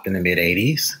locked in the mid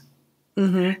 80s.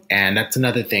 And that's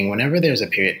another thing. Whenever there's a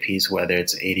period piece, whether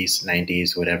it's 80s,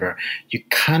 90s, whatever, you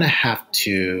kind of have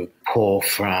to pull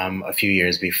from a few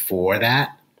years before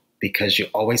that, because you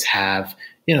always have,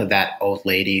 that old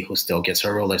lady who still gets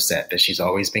her roller set that she's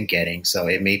always been getting. So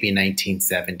it may be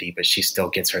 1970, but she still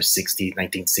gets her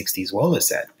 1960s roller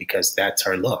set because that's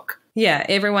her look. Yeah,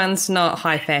 everyone's not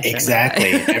high fashion.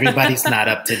 Exactly. Everybody's not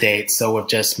up to date. So with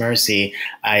Just Mercy,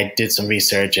 I did some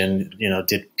research and,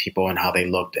 did people and how they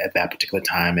looked at that particular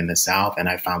time in the South. And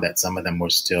I found that some of them were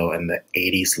still in the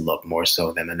 80s look more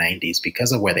so than the 90s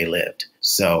because of where they lived.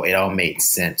 So it all made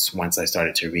sense once I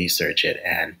started to research it.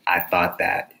 And I thought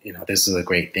that, this is a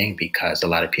great thing because a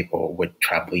lot of people would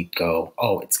probably go,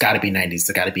 oh, it's got to be 90s.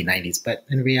 It's got to be 90s. But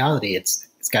in reality, it's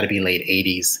got to be late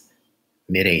 80s,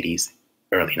 mid 80s.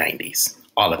 Early 90s,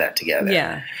 all of that together.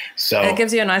 Yeah. So it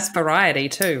gives you a nice variety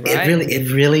too, right? It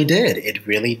really did. It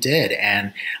really did.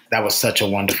 And that was such a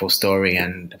wonderful story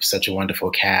and such a wonderful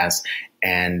cast.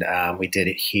 And we did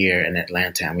it here in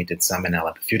Atlanta, and we did some in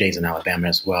a few days in Alabama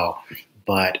as well.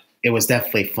 But it was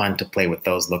definitely fun to play with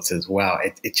those looks as well.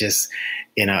 It just,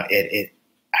 I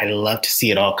love to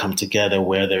see it all come together,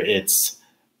 whether it's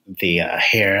the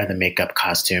hair, the makeup,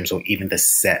 costumes, or even the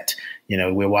set.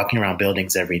 We're walking around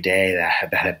buildings every day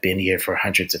that have been here for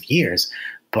hundreds of years.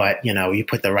 But, you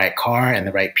put the right car and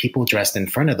the right people dressed in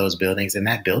front of those buildings, and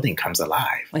that building comes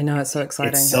alive. I know, it's so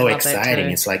exciting. It's so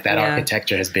exciting. It's like that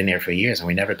architecture has been there for years, and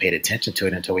we never paid attention to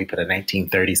it until we put a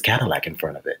 1930s Cadillac in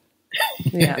front of it.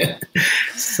 Yeah.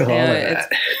 So all of that.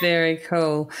 It's very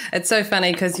cool. It's so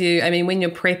funny because when you're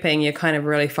prepping, you're kind of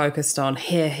really focused on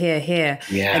hair.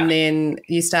 Yeah. And then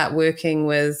you start working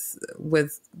with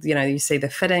you see the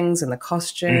fittings and the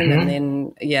costume, and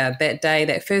then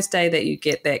that first day that you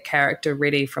get that character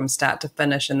ready from start to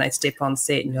finish, and they step on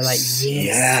set, and you're like, yes,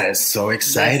 yeah, it's so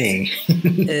exciting.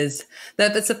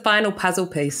 It's a final puzzle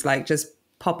piece, like just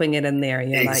popping it in there,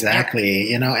 and you're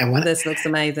exactly, like, and when this looks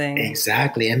amazing.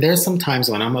 Exactly, and there's some times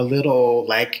when I'm a little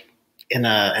like I'm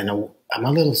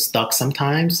a little stuck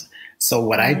sometimes. So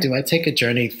what I do, I take a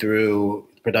journey through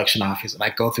the production office, and I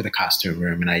go through the costume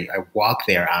room, and I walk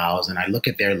their aisles, and I look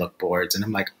at their look boards, and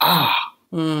I'm like, aha.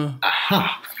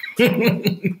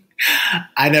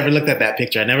 I never looked at that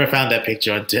picture. I never found that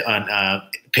picture on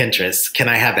Pinterest. Can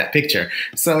I have that picture?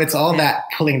 So it's all that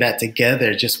pulling that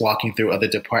together, just walking through other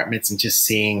departments and just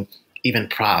seeing even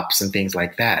props and things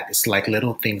like that. It's like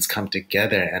little things come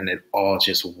together and it all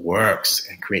just works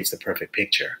and creates the perfect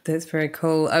picture. That's very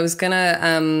cool. I was going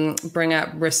to bring up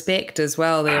Respect as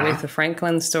well, the Aretha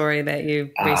Franklin story that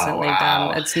you've recently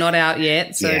done. It's not out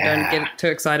yet, so don't get too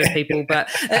excited, people,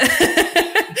 but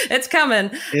it's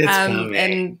coming. It's coming.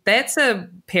 And that's a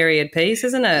period piece,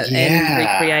 isn't it? Yeah. And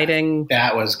recreating.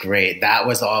 That was great. That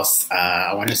was all,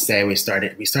 I want to say we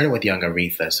started with young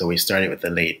Aretha. So we started with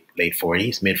the late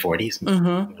 40s, mid 40s.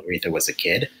 Aretha was a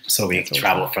kid. So we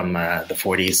traveled from the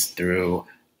 40s through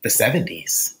the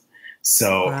 70s.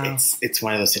 So it's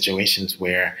one of those situations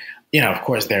where, of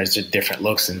course there's just different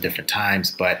looks and different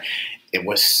times, but it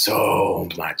was so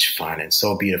much fun and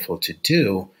so beautiful to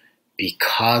do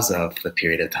because of the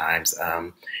period of times.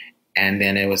 And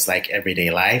then it was like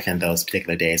everyday life in those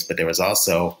particular days, but there was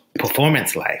also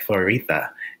performance life for Aretha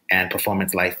and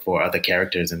performance life for other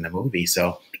characters in the movie.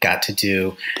 So we got to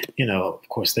do, of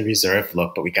course, the reserved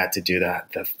look, but we got to do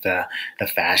the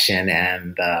fashion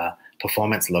and the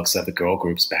performance looks of the girl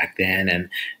groups back then, and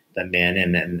the men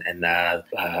and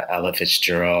Ella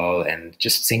Fitzgerald and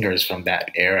just singers from that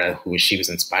era who she was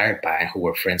inspired by, who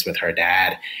were friends with her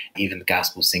dad. Even the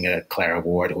gospel singer Clara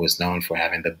Ward, who was known for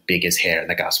having the biggest hair in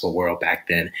the gospel world back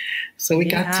then. So we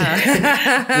got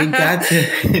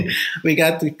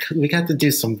to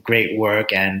do some great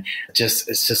work, and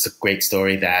it's just a great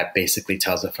story that basically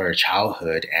tells of her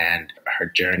childhood and her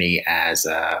journey as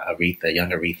Aretha,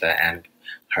 young Aretha, and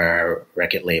her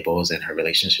record labels and her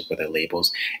relationship with the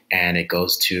labels. And it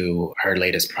goes to her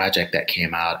latest project that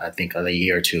came out, I think, a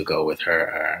year or two ago with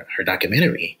her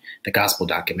documentary, the gospel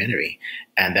documentary.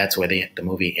 And that's where the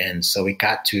movie ends. So we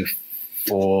got a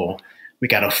full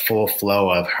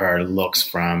flow of her looks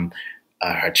from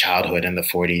her childhood in the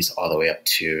 40s all the way up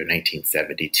to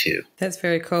 1972. That's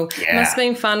very cool. Yeah. Must have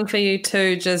been fun for you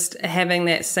too, just having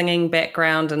that singing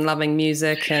background and loving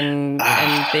music and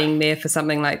being there for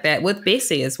something like that with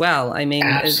Bessie as well. I mean,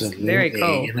 absolutely. It's very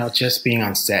cool. Just being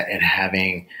on set and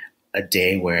having a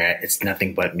day where it's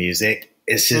nothing but music.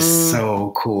 It's just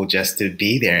so cool just to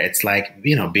be there. It's like,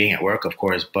 being at work, of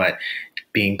course, but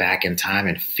being back in time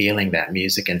and feeling that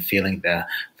music and feeling the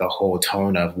whole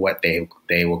tone of what they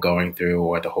were going through,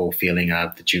 or the whole feeling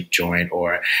of the juke joint,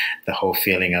 or the whole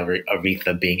feeling of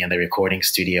Aretha being in the recording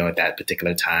studio at that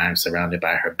particular time, surrounded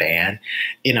by her band,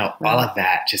 all of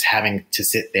that, just having to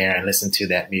sit there and listen to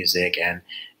that music and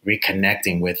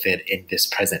reconnecting with it in this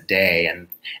present day,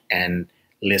 and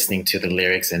listening to the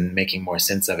lyrics and making more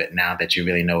sense of it now that you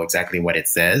really know exactly what it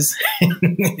says.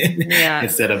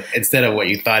 Instead of what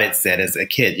you thought it said as a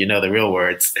kid, the real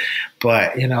words.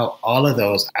 But, all of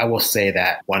those, I will say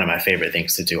that one of my favorite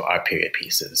things to do are period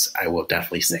pieces. I will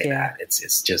definitely say that.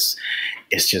 It's just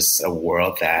a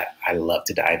world that I love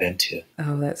to dive into.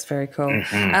 Oh, that's very cool.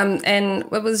 And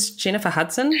what was Jennifer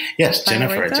Hudson? Yes,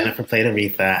 Jennifer. Jennifer played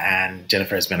Aretha, and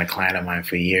Jennifer has been a client of mine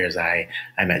for years. I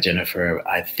met Jennifer,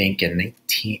 I think, in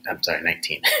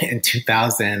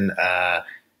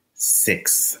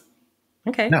 2006.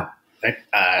 Okay. No, it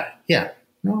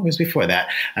was before that.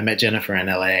 I met Jennifer in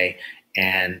LA,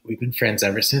 and we've been friends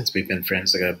ever since. We've been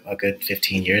friends a good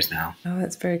 15 years now. Oh,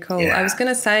 that's very cool. Yeah. I was going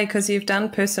to say, because you've done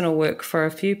personal work for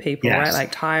a few people, right?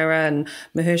 Like Tyra and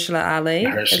Mahershala Ali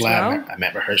as well. I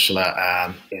met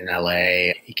Mahershala in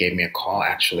LA. He gave me a call,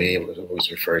 actually. It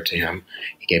was referred to him.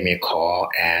 He gave me a call,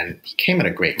 and he came at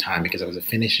a great time because I was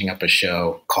finishing up a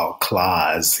show called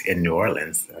Claws in New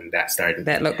Orleans, and that started.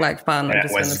 That looked like fun, I'm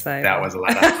just going to say. That was a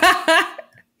lot of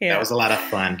That was a lot of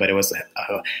fun, but it was a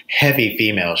heavy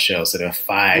female show. So there were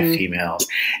 5 females.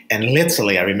 And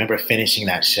literally, I remember finishing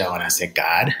that show and I said,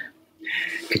 God,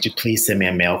 could you please send me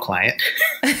a male client?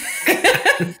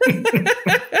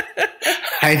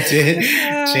 I did.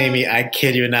 Jamie, I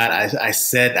kid you not. I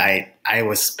said, I I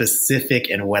was specific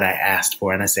in what I asked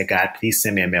for. And I said, God, please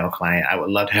send me a male client. I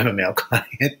would love to have a male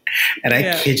client. And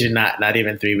I kid you not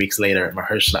even 3 weeks later,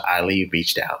 Mahershala Ali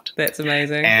reached out. That's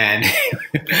amazing. And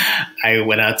I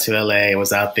went out to LA. I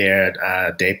was out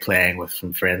there day playing with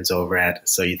some friends over at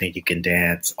So You Think You Can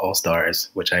Dance All Stars,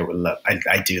 which I would love.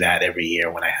 I do that every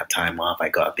year when I have time off. I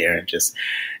go out there and just,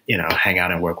 hang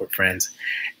out and work with friends.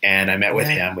 And I met with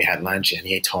him. We had lunch, and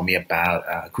he told me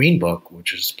about Green Book,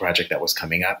 which was a project that was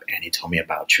coming up. And he told me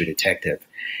about True Detective.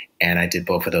 And I did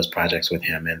both of those projects with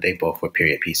him, and they both were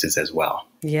period pieces as well.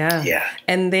 Yeah. Yeah.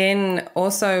 And then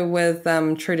also with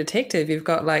True Detective, you've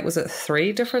got was it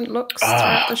 3 different looks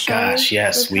throughout the show? Oh, gosh,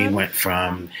 yes. We went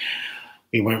from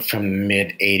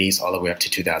mid 80s all the way up to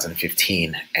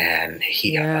 2015. And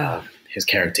his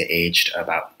character aged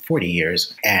about 40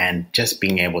 years, and just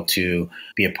being able to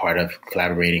be a part of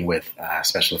collaborating with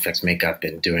special effects makeup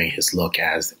and doing his look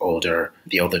as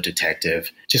the older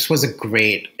detective just was a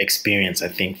great experience. I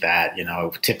think that,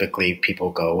 typically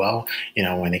people go, well,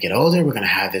 when they get older, we're going to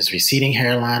have this receding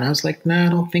hairline. I was like, no, I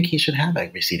don't think he should have a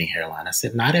receding hairline. I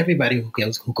said, not everybody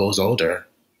who goes older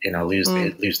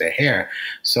lose their hair.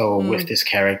 So with this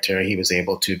character, he was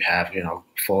able to have,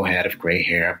 full head of gray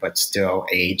hair, but still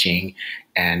aging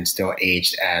and still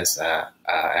aged as a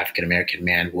African-American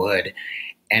man would.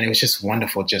 And it was just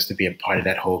wonderful just to be a part of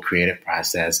that whole creative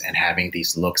process and having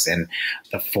these looks and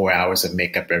the 4 hours of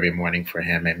makeup every morning for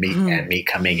him and me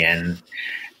coming in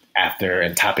after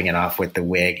and topping it off with the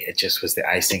wig. It just was the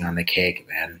icing on the cake.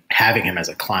 And having him as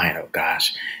a client, oh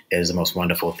gosh, is the most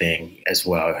wonderful thing as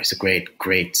well. He's a great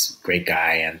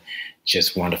guy and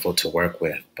just wonderful to work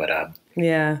with. But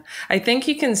yeah, I think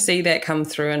you can see that come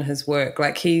through in his work.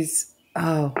 He's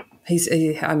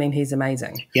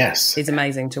amazing. Yes. He's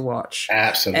amazing to watch.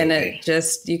 Absolutely. And it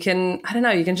just, you can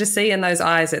just see in those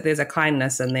eyes that there's a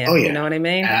kindness in there. Oh, yeah. You know what I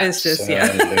mean? Absolutely. It's just,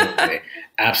 yeah.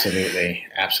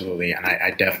 Absolutely. And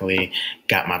I definitely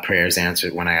got my prayers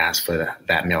answered when I asked for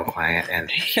that male client,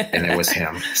 and it was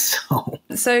him.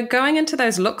 So going into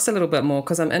those looks a little bit more,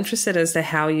 because I'm interested as to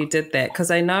how you did that,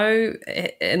 because I know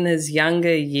in his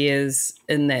younger years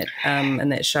in that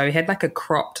show, he had a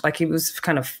cropped, he was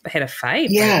kind of had a fade.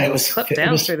 Yeah, it was flipped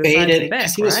down through the sides and back,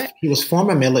 right? He was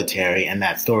former military in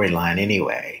that storyline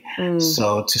anyway.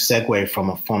 So to segue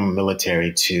from a former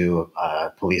military to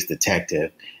a police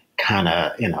detective kind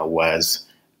of, was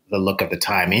the look of the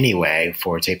time anyway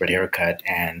for a tapered haircut.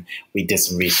 And we did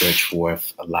some research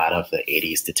with a lot of the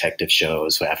 80s detective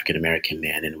shows for African-American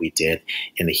men. And we did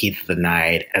In the Heat of the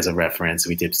Night as a reference.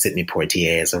 We did Sidney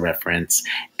Poitier as a reference.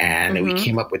 And we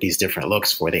came up with these different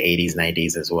looks for the 80s,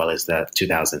 90s, as well as the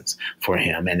 2000s for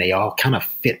him. And they all kind of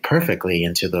fit perfectly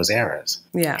into those eras.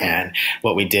 Yeah. And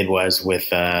what we did was with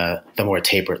the more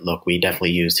tapered look, we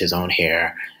definitely used his own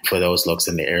hair for those looks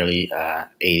in the early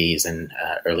 80s and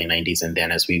early 90s. And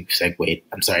then as we segued,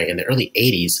 in the early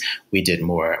 80s, we did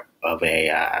more of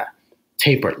a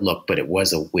tapered look, but it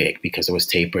was a wig because it was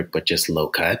tapered, but just low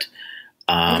cut.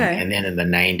 And then in the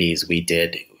 90s, we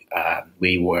did,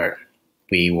 he wore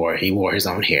his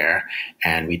own hair,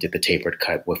 and we did the tapered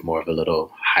cut with more of a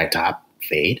little high top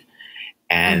fade.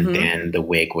 And then the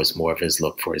wig was more of his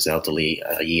look for his elderly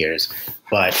years.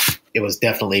 But it was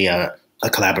definitely a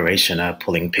collaboration of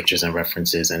pulling pictures and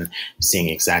references and seeing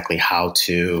exactly how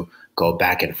to go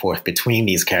back and forth between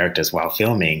these characters while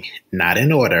filming, not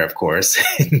in order, of course.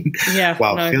 Yeah,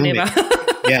 while filming. Never.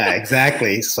 Yeah,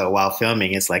 exactly. So while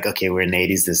filming, it's like, okay, we're in the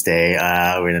 80s this day.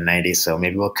 We're in the 90s. So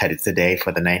maybe we'll cut it today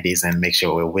for the 90s and make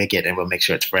sure we'll wig it and we'll make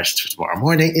sure it's fresh for tomorrow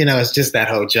morning. It's just that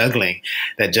whole juggling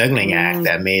act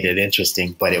that made it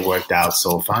interesting, but it worked out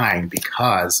so fine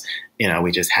because,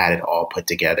 we just had it all put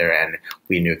together and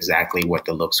we knew exactly what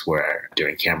the looks were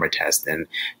during camera test and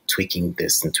tweaking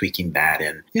this and tweaking that.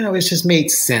 And, it just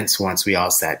made sense once we all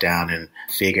sat down and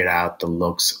figured out the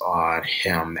looks on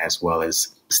him as well as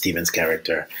Steven's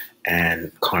character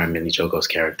and Carmen Jogo's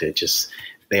character.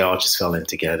 They all just fell in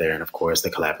together. And of course, the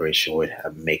collaboration with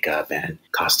makeup and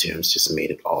costumes just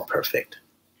made it all perfect.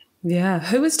 Yeah.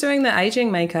 Who was doing the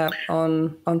aging makeup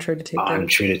on True Detective? On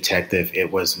True Detective,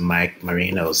 it was Mike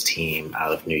Marino's team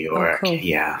out of New York. Oh, cool.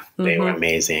 Yeah, they were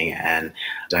amazing. And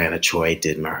Diana Choi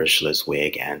did Mahershala's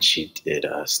wig, and she did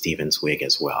Steven's wig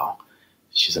as well.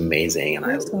 She's amazing, and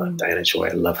awesome. I love Diana Choi.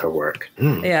 I love her work.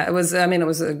 Yeah, it was. It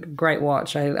was a great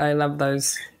watch. I love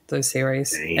those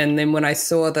series. Dang. And then when I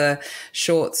saw the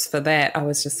shorts for that, I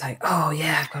was just like, oh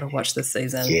yeah, I've got to watch this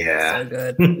season. Yeah, so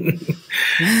good.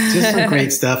 Just some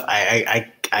great stuff.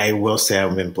 I will say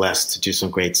I've been blessed to do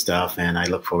some great stuff, and I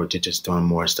look forward to just doing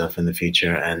more stuff in the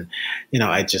future. And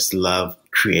I just love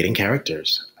creating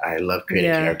characters. I love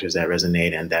creating characters that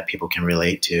resonate and that people can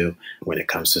relate to when it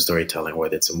comes to storytelling,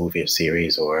 whether it's a movie or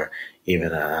series or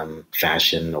even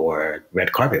fashion or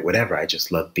red carpet, whatever. I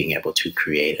just love being able to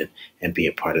create it and be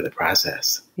a part of the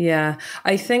process. Yeah,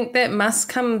 I think that must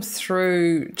come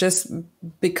through just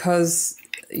because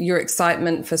your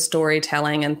excitement for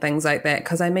storytelling and things like that.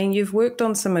 Because, I mean, you've worked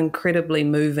on some incredibly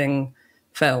moving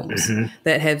films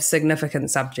that have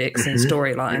significant subjects and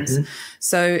storylines.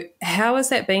 So how has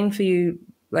that been for you,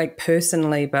 like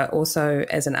personally, but also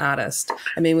as an artist?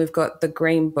 I mean, we've got The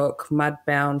Green Book,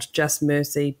 Mudbound, Just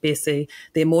Mercy, Bessie,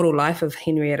 The Immortal Life of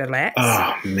Henrietta Lacks.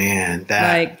 Oh, man.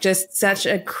 Like, just such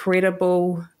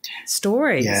incredible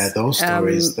stories. Yeah, those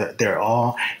stories, they're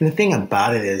all, and the thing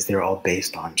about it is they're all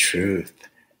based on truth.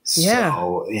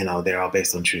 So, you know, they're all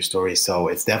based on true stories. So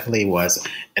it definitely was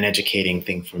an educating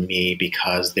thing for me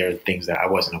because there are things that I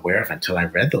wasn't aware of until I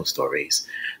read those stories,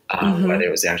 whether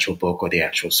it was the actual book or the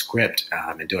actual script.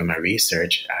 And doing my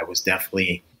research, I was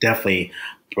definitely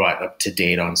brought up to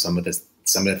date on some of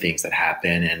the things that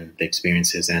happened and the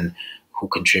experiences and who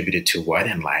contributed to what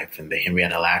in life. And the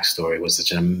Henrietta Lacks story was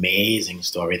such an amazing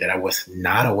story that I was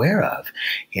not aware of.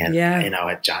 And, you know,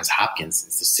 at Johns Hopkins,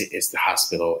 it's the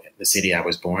hospital, the city I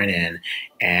was born in.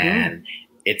 And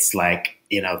it's like,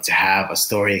 you know, to have a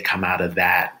story come out of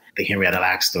that, the Henrietta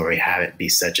Lacks story, have it be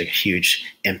such a huge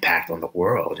impact on the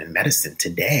world and medicine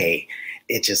today,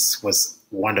 it just was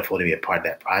wonderful to be a part of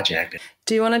that project.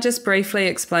 Do you want to just briefly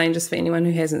explain, just for anyone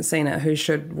who hasn't seen it, who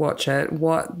should watch it,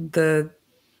 what the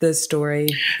story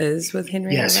is with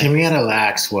Henrietta Lacks? Yes, Henrietta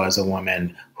Lacks was a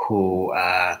woman who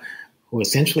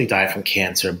essentially died from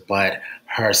cancer, but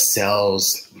her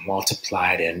cells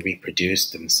multiplied and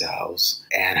reproduced themselves.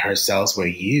 And her cells were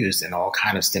used in all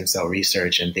kind of stem cell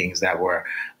research and things that were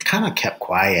kind of kept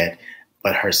quiet.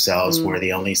 But her cells were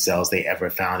the only cells they ever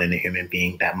found in a human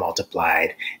being that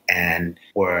multiplied and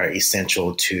were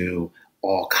essential to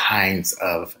all kinds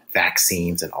of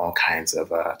vaccines and all kinds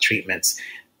of treatments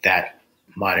that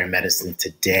modern medicine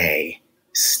today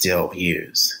still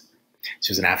use.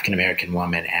 She was an African-American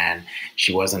woman, and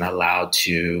she wasn't allowed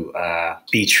to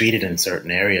be treated in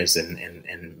certain areas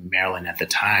in Maryland at the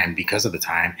time because of the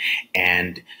time.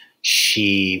 And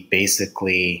she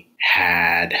basically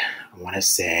had, I want to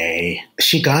say,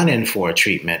 she'd gone in for a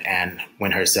treatment, and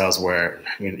when her cells were,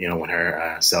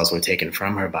 cells were taken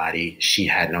from her body, she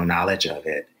had no knowledge of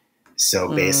it.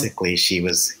 So basically she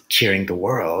was curing the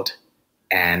world,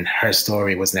 and her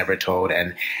story was never told.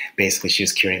 And basically she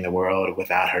was curing the world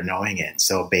without her knowing it.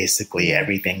 So basically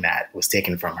everything that was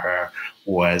taken from her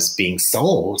was being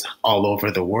sold all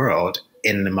over the world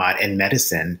in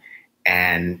medicine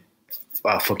and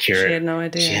for cure. She had no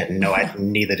idea. She had no idea,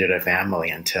 neither did her family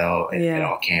until it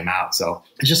all came out. So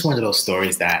it's just one of those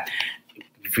stories that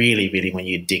really, really, when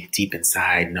you dig deep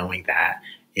inside, knowing that,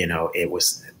 you know, it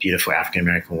was a beautiful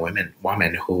African-American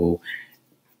woman who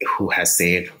has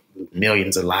saved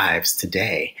millions of lives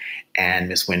today. And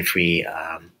Miss Winfrey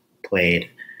played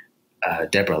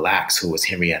Deborah Lacks, who was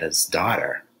Henrietta's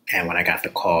daughter. And when I got the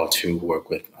call to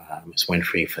work with Miss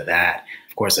Winfrey for that,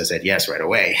 of course I said yes right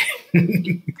away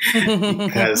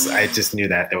because I just knew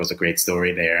that there was a great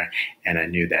story there, and I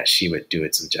knew that she would do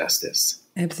it some justice.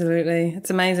 Absolutely. It's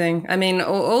amazing. I mean,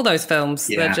 all those films,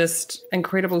 they're just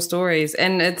incredible stories.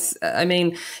 And it's, I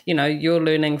mean, you know, you're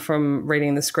learning from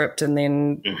reading the script and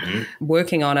then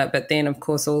working on it. But then, of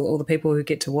course, all the people who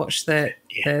get to watch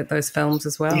those films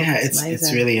as well. Yeah,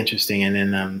 it's really interesting. And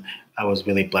then I was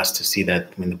really blessed to see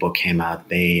that when the book came out,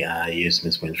 they used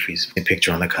Ms. Winfrey's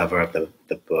picture on the cover of the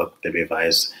book, the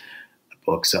revised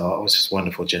book. So it was just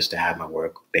wonderful just to have my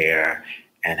work there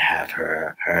and have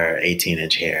her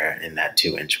 18-inch hair in that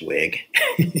 2-inch wig.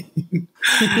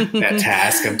 That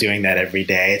task of doing that every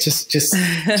day. It's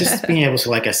just being able to,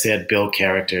 like I said, build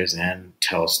characters and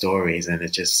tell stories. And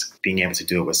it's just being able to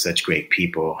do it with such great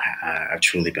people. I've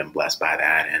truly been blessed by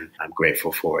that, and I'm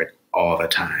grateful for it all the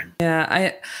time.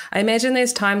 Yeah, I imagine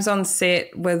there's times on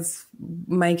set with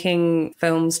making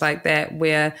films like that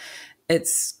where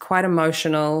it's quite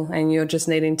emotional and you're just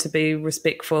needing to be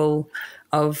respectful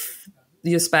of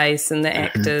your space and the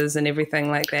actors and everything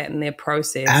like that and their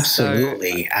process.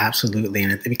 Absolutely.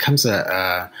 And it becomes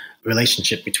a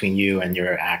relationship between you and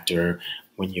your actor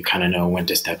when you kind of know when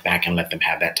to step back and let them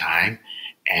have that time.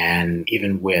 And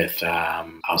even with,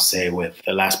 I'll say with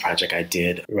the last project I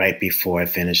did right before I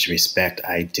finished Respect,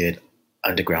 I did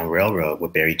Underground Railroad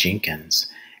with Barry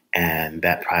Jenkins. And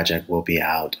that project will be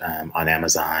out on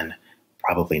Amazon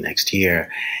probably next year.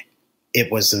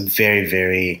 It was a very,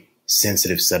 very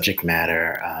sensitive subject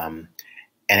matter. And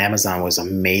Amazon was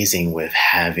amazing with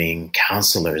having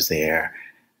counselors there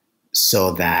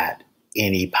so that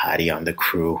anybody on the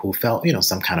crew who felt,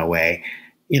 some kind of way,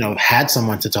 had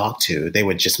someone to talk to. They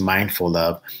were just mindful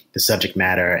of the subject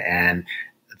matter and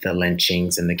the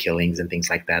lynchings and the killings and things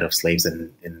like that of slaves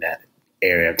in that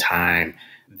area of time,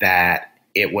 that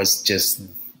it was just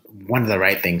one of the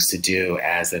right things to do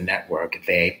as a network.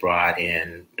 They brought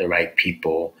in the right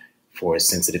people for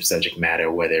sensitive subject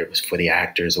matter, whether it was for the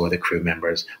actors or the crew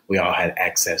members. We all had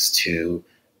access to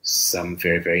some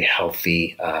very, very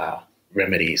healthy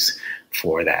remedies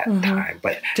for that time.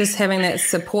 But just having that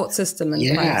support system in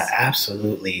place. Yeah,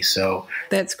 absolutely. So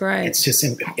that's great.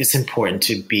 It's important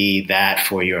to be that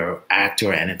for your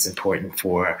actor, and it's important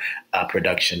for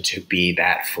production to be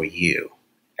that for you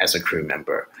as a crew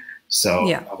member.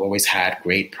 So I've always had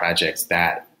great projects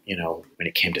that, when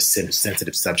it came to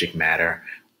sensitive subject matter,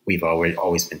 we've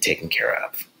always been taken care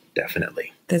of.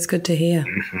 Definitely. That's good to hear.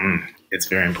 It's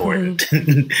very important.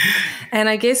 And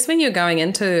I guess when you're going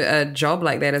into a job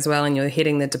like that as well, and you're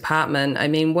heading the department, I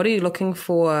mean, what are you looking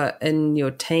for in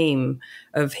your team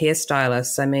of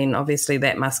hairstylists? I mean, obviously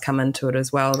that must come into it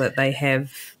as well, that they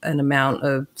have an amount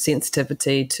of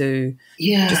sensitivity to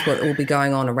just what will be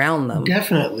going on around them.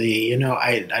 Definitely.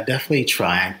 I definitely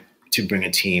try to bring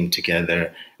a team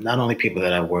together, not only people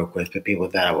that I work with, but people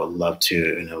that I would love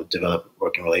to, develop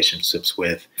working relationships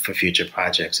with for future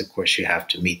projects. Of course, you have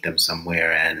to meet them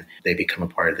somewhere and they become a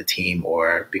part of the team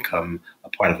or become a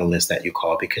part of a list that you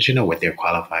call because you know what they're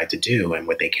qualified to do and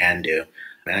what they can do.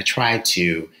 And I try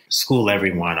to school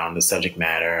everyone on the subject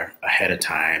matter ahead of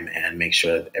time and make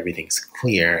sure that everything's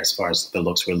clear as far as the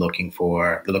looks we're looking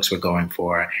for, the looks we're going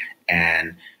for,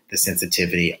 and the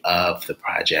sensitivity of the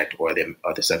project or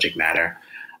the subject matter.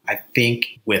 I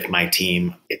think with my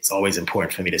team, it's always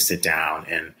important for me to sit down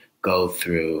and go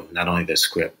through not only the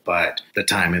script, but the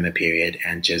time and the period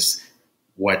and just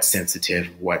what's sensitive,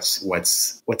 what's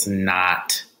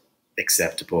not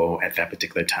acceptable at that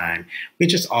particular time. We're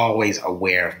just always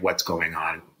aware of what's going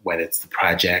on, whether it's the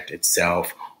project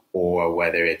itself or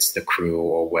whether it's the crew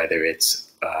or whether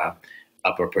it's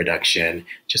upper production.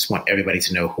 Just want everybody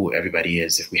to know who everybody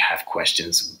is. If we have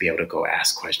questions, be able to go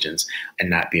ask questions and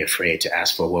not be afraid to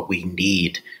ask for what we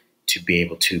need to be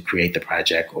able to create the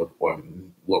project or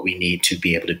what we need to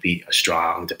be able to be a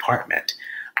strong department.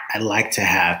 I like to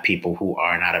have people who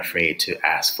are not afraid to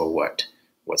ask for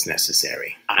what's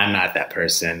necessary. I'm not that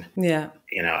person. Yeah.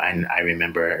 I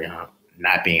remember,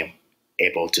 not being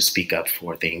able to speak up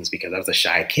for things because I was a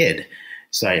shy kid.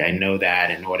 So I know that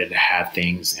in order to have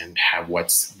things and have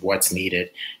what's needed,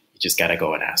 you just got to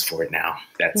go and ask for it now.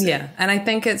 That's it. And I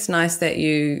think it's nice that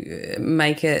you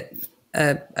make it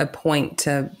a point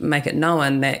to make it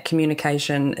known that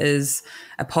communication is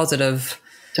a positive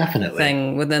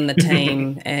thing within the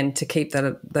team and to keep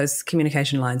those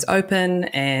communication lines open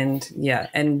and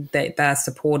that they're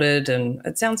supported, and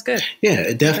it sounds good. Yeah,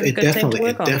 it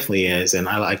definitely is. And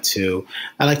I like to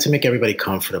make everybody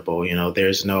comfortable.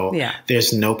 There's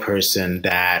no person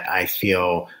that I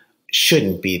feel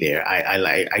shouldn't be there. I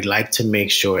like to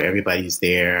make sure everybody's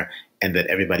there and that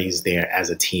everybody's there as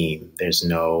a team. There's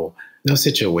no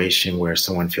situation where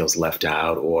someone feels left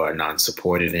out or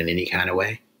non-supported in any kind of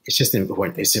way. It's just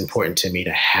important. It's important to me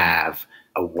to have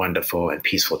a wonderful and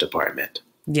peaceful department.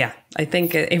 Yeah, I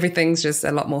think everything's just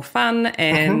a lot more fun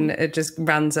and it just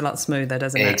runs a lot smoother,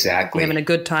 doesn't it? Exactly. You're having a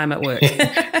good time at work.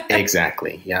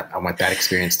 Exactly. Yeah, I want that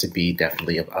experience to be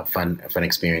definitely a fun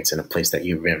experience in a place that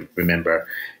you remember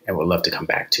and would love to come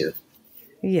back to.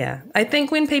 Yeah, I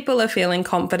think when people are feeling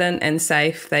confident and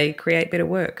safe, they create better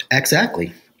work.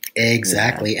 Exactly.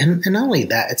 Yeah. And not only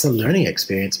that, it's a learning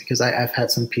experience because I've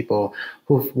had some people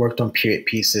who've worked on period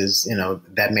pieces,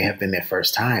 that may have been their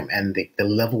first time. And the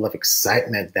level of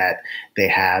excitement that they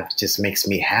have just makes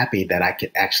me happy that I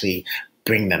could actually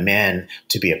bring them in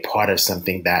to be a part of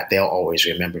something that they'll always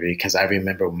remember, because I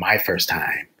remember my first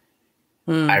time.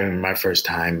 I remember my first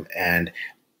time and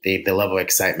the level of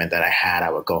excitement that I had.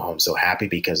 I would go home so happy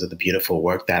because of the beautiful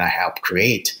work that I helped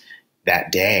create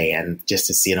that day, and just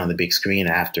to see it on the big screen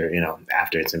after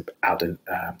it's out in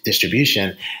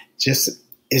distribution,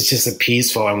 it's just a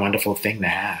peaceful and wonderful thing to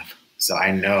have. So I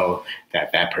know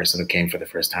that person who came for the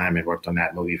first time and worked on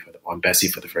that movie on Bessie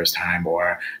for the first time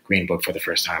or Green Book for the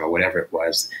first time or whatever it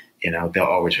was, they'll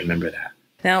always remember that.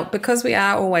 Now, because we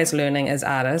are always learning as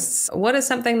artists, what is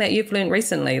something that you've learned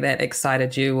recently that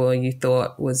excited you or you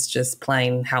thought was just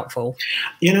plain helpful?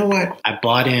 You know what? I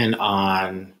bought in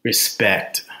on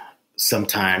respect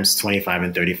sometimes 25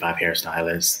 and 35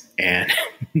 hairstylists and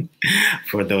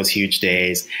for those huge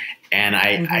days. And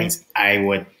I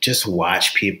would just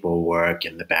watch people work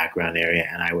in the background area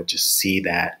and I would just see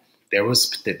that there were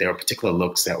particular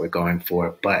looks that we're going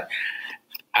for, but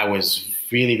I was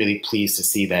really, really pleased to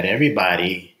see that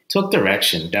everybody took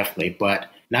direction, definitely, but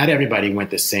not everybody went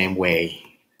the same way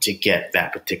to get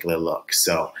that particular look.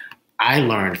 So I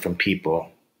learned from people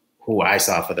who I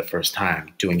saw for the first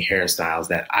time doing hairstyles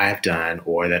that I've done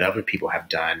or that other people have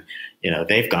done.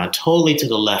 They've gone totally to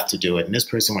the left to do it, and this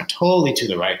person went totally to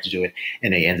the right to do it,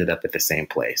 and they ended up at the same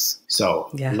place.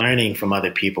 So learning from other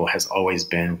people has always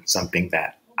been something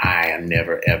that I have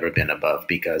never, ever been above,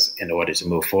 because in order to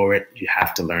move forward, you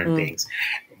have to learn things.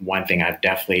 One thing I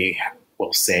definitely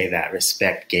will say that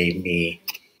respect gave me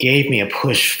a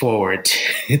push forward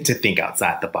to think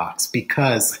outside the box,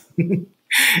 because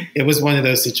it was one of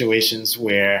those situations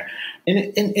where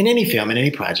in any film, in any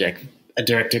project, a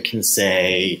director can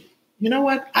say, you know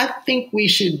what, I think we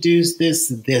should do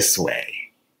this way.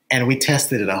 And we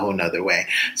tested it a whole nother way.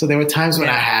 So there were times when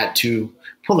I had to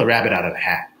pull a rabbit out of a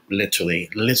hat, literally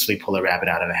pull a rabbit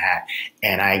out of a hat.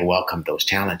 And I welcomed those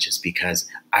challenges because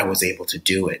I was able to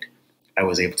do it. I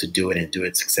was able to do it and do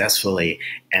it successfully.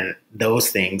 And those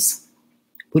things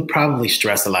would probably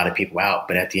stress a lot of people out.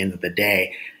 But at the end of the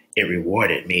day, it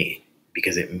rewarded me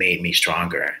because it made me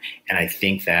stronger. And I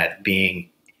think that being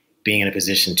in a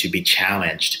position to be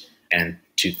challenged and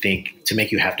to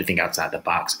make you have to think outside the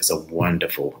box is a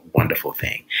wonderful, wonderful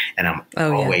thing. And I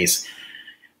won't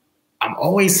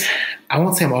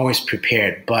say I'm always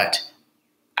prepared, but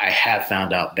I have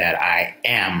found out that I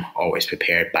am always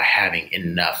prepared by having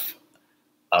enough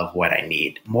of what I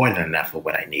need, more than enough of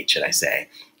what I need, should I say.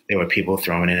 There were people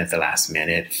thrown in at the last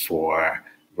minute for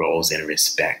roles in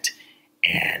respect.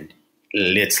 And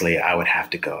literally I would have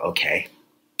to go, okay,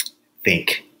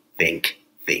 think.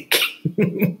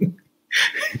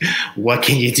 What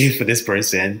can you do for this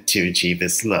person to achieve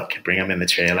this look? Bring them in the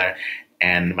trailer,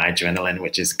 and my adrenaline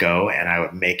would just go, and I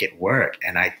would make it work.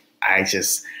 And I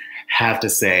just have to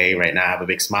say right now I have a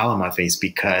big smile on my face,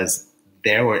 because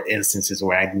there were instances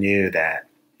where I knew that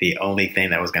the only thing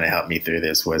that was going to help me through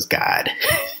this was God,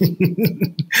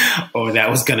 or that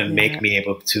was going to make me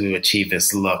able to achieve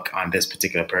this look on this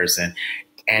particular person.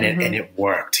 And it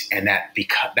worked. And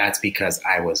that's because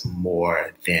I was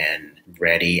more than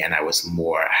ready, and I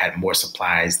had more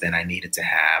supplies than I needed to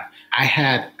have. I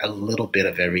had a little bit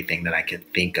of everything that I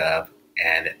could think of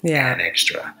and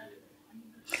extra.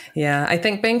 Yeah, I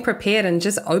think being prepared and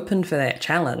just open for that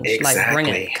challenge. Exactly. Like, bring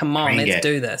it. Come on, let's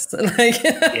do this.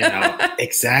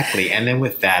 Exactly. And then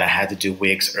with that, I had to do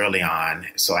wigs early on.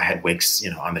 So I had wigs,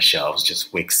 on the shelves,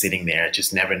 just wigs sitting there,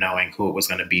 just never knowing who it was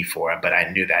going to be for. But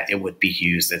I knew that it would be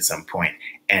used at some point,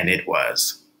 and it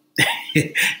was.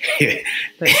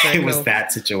 It was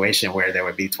that situation where there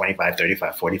would be 25,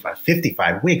 35, 45,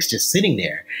 55 wigs just sitting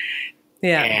there.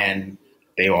 Yeah. And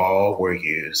they all were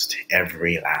used,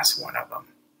 every last one of them.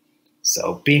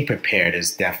 So being prepared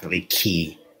is definitely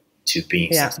key to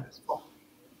being successful.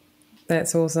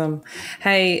 That's awesome.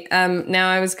 Hey, now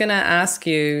I was going to ask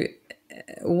you,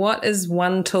 what is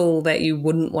one tool that you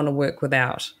wouldn't want to work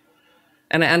without?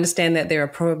 And I understand that there are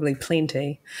probably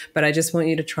plenty, but I just want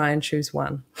you to try and choose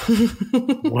one.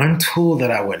 One tool that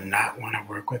I would not want to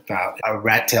work without, a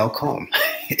rat tail comb.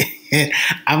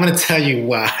 I'm going to tell you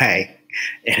why.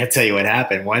 And I'll tell you what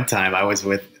happened. One time I was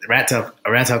with a rat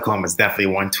tail comb is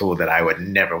definitely one tool that I would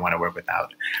never want to work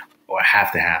without or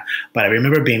have to have. But I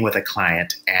remember being with a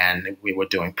client and we were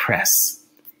doing press.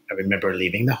 I remember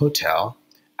leaving the hotel.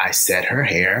 I set her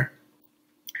hair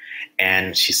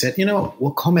and she said,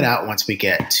 we'll comb it out once we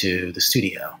get to the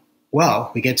studio.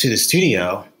 Well, we get to the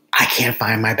studio. I can't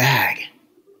find my bag.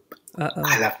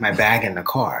 I left my bag in the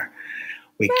car.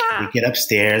 We get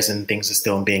upstairs and things are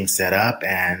still being set up,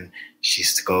 and she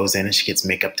goes in and she gets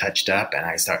makeup touched up, and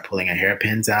I start pulling her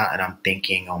hairpins out, and I'm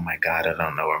thinking, oh my God, I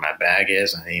don't know where my bag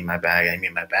is. I need my bag.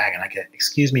 And I get,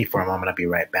 excuse me for a moment. I'll be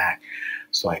right back.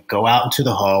 So I go out into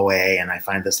the hallway and I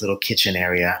find this little kitchen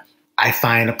area. I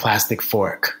find a plastic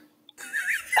fork.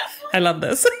 I love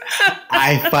this.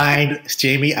 I find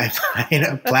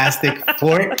a plastic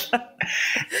fork,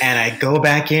 and I go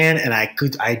back in and I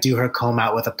do her comb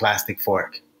out with a plastic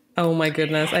fork. Oh my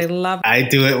goodness. I love it. I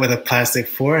do it with a plastic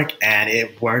fork, and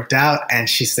it worked out. And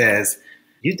she says,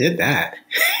 you did that.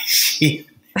 She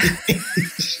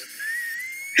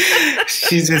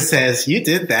just says, you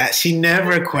did that. She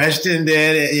never questioned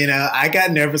it. I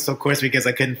got nervous, of course, because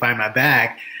I couldn't find my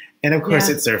bag. And of course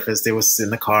it surfaced. It was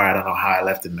in the car. I don't know how I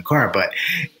left it in the car. But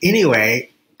anyway,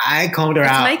 I combed her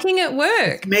out. Making it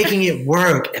work. It's making it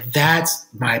work. That's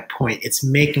my point. It's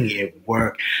making it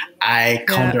work. I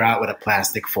combed her out with a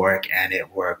plastic fork, and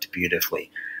it worked beautifully.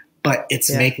 But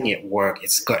it's making it work.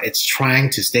 It's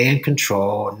trying to stay in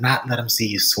control, not let them see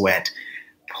you sweat.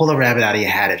 pull a rabbit out of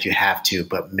your hat if you have to,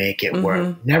 but make it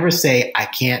work. Never say, I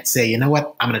can't say, you know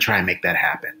what, I'm going to try and make that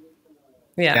happen.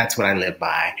 Yeah. That's what I live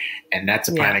by. And that's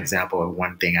a prime example of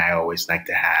one thing I always like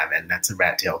to have. And that's a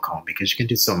rat tail comb, because you can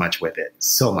do so much with it.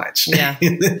 So much. Yeah.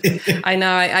 I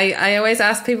know. I always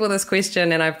ask people this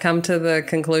question, and I've come to the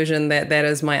conclusion that that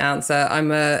is my answer.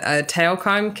 I'm a tail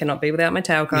comb, cannot be without my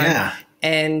tail comb. Yeah.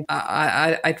 And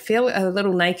I'd feel a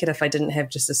little naked if I didn't have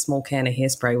just a small can of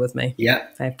hairspray with me.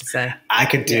 Yep. I have to say. I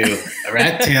could do a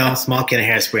rat tail, small can of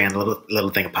hairspray, and a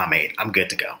little thing of pomade. I'm good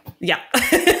to go. Yeah.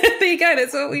 There you go.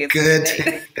 That's what we good.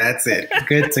 That's it.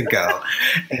 Good to go.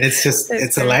 And it's just,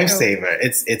 it's a lifesaver.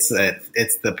 Cool.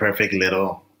 It's the perfect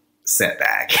little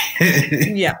setback.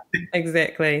 Yeah,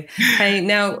 exactly. Hey,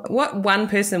 now, what one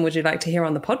person would you like to hear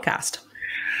on the podcast?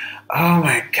 Oh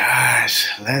my gosh.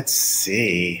 Let's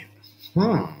see.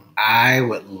 I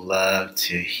would love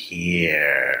to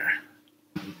hear.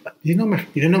 You know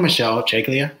Michelle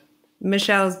Chaglia?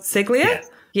 Michelle Siglia?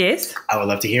 Yes. I would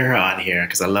love to hear her on here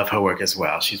because I love her work as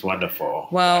well. She's wonderful.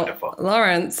 Well, wonderful.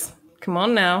 Lawrence, come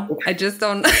on now. I just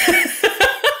don't.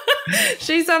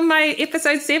 She's on my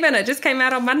episode 7. It just came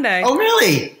out on Monday. Oh,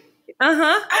 really?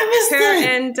 I missed her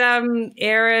and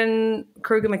Erin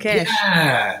Kruger McCash.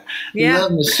 Yeah.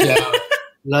 Love Michelle.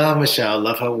 Love Michelle.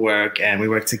 Love her work. And we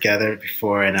worked together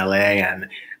before in LA. And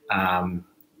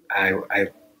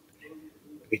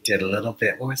we did a little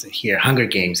bit. What was it here? Hunger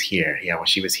Games here. Yeah, when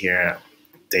she was here,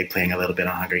 they playing a little bit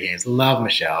on Hunger Games. Love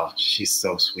Michelle. She's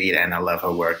so sweet. And I love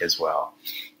her work as well.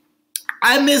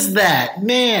 I missed that,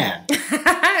 man. You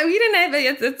didn't have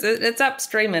it. It's up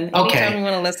streaming. Okay. Anytime you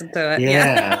want to listen to it.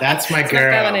 Yeah, that's my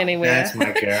girl. Not going anywhere. That's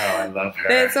my girl. I love her.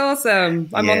 That's awesome.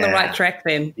 I'm on the right track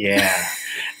then. Yeah.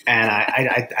 And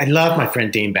I love my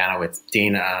friend Dean Banowitz.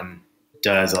 Dean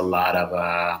does a lot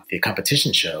of the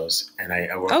competition shows, and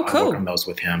I work on those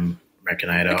with him.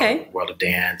 American Idol, World of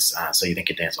Dance, So You Think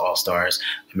You Dance, All Stars,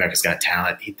 America's Got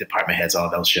Talent. He department heads all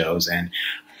those shows, and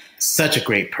such a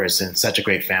great person, such a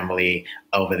great family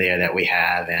over there that we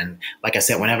have. And like I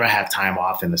said, whenever I have time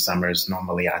off in the summers,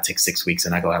 normally I take 6 weeks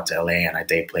and I go out to LA and I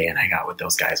day play and hang out with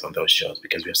those guys on those shows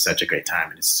because we have such a great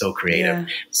time and it's so creative.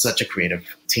 Such a creative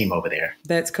team over there.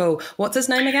 That's cool. What's his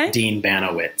name again? Dean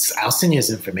Banowitz. I'll send you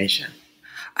his information.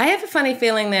 I have a funny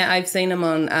feeling that I've seen him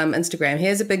on Instagram. He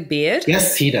has a big beard.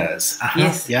 Yes, he does.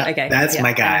 Yes. Yeah. Okay. That's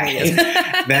my guy.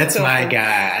 That's my awesome.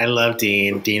 guy. I love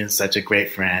Dean. Dean is such a great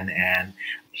friend, and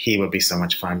he would be so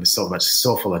much fun, so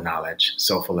full of knowledge.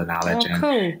 Oh, and,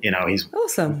 cool. you know, he's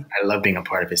awesome. I love being a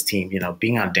part of his team. You know,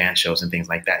 being on dance shows and things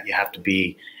like that, you have to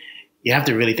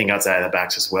really think outside of the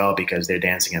box as well because they're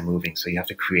dancing and moving. So you have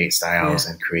to create styles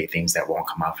and create things that won't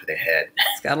come off of their head.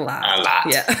 It's got a lot.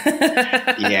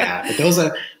 Yeah. Yeah. But those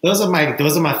are my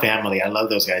family. I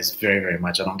love those guys very, very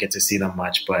much. I don't get to see them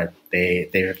much, but they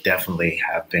definitely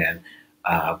have been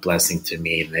a blessing to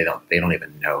me. They don't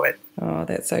even know it. Oh,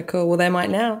 that's so cool. Well, they might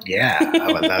now. Yeah.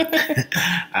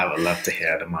 I would love to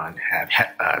hear them on,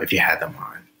 if you had them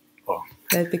on. Well,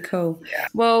 that'd be cool. Yeah.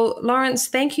 Well, Lawrence,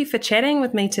 thank you for chatting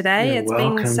with me today. You're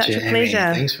welcome, been such Jamie. a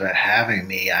pleasure. Thanks for having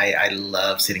me. I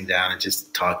love sitting down and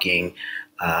just talking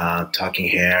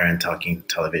hair and talking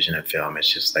television and film.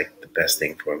 It's just like the best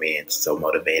thing for me. It's so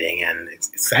motivating and it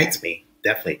excites me.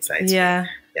 Definitely excites me.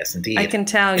 Yes, indeed. I can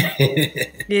tell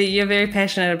you're very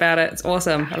passionate about it. It's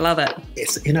awesome. I love it.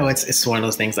 It's one of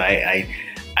those things I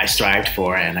strived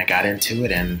for and I got into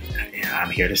it and I'm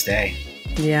here to stay.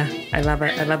 Yeah, I love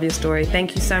it. I love your story.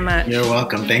 Thank you so much. You're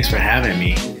welcome. Thanks for having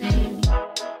me.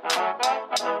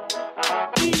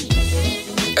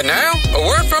 And now, a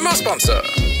word from our sponsor.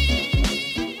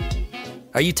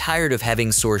 Are you tired of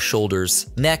having sore shoulders,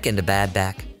 neck, and a bad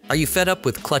back? Are you fed up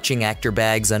with clutching actor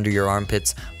bags under your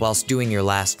armpits whilst doing your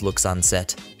last looks on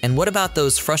set? And what about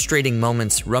those frustrating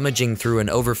moments rummaging through an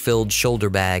overfilled shoulder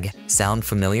bag? Sound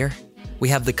familiar? We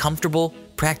have the comfortable,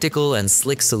 practical, and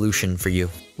slick solution for you.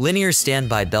 Linear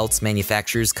Standby Belts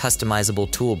manufactures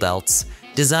customizable tool belts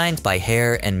designed by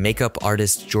hair and makeup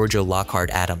artist Georgia Lockhart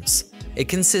Adams. It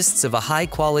consists of a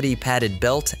high-quality padded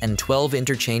belt and 12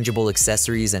 interchangeable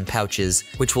accessories and pouches,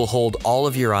 which will hold all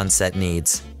of your on-set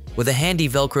needs. With a handy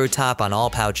Velcro top on all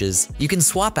pouches, you can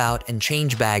swap out and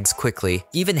change bags quickly,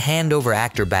 even hand over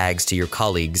actor bags to your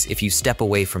colleagues if you step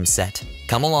away from set.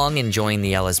 Come along and join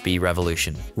the LSB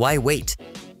revolution. Why wait?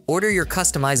 Order your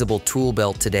customizable tool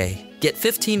belt today. Get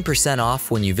 15%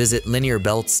 off when you visit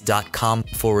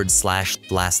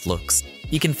linearbelts.com/lastlooks.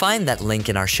 You can find that link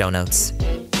in our show notes.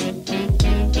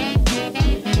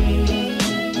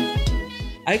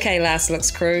 Okay, Last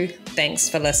Looks crew, thanks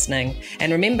for listening.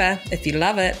 And remember, if you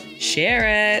love it,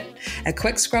 share it. A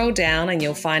quick scroll down and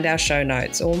you'll find our show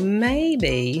notes. Or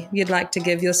maybe you'd like to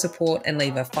give your support and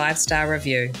leave a 5-star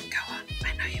review. Go on,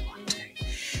 I know you want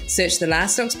to. Search the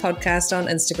Last Looks podcast on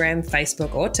Instagram,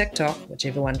 Facebook, or TikTok,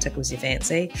 whichever one tickles your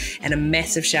fancy. And a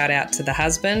massive shout out to the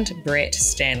husband, Brett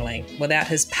Stanley. Without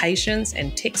his patience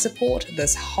and tech support,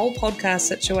 this whole podcast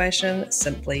situation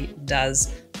simply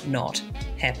does not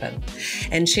happen.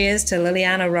 And cheers to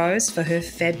Liliana Rose for her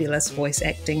fabulous voice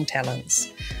acting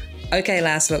talents. Okay,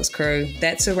 Last Looks crew,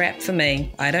 that's a wrap for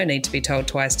me. I don't need to be told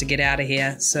twice to get out of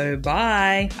here, so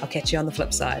bye. I'll catch you on the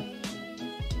flip side.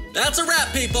 That's a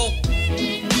wrap, people.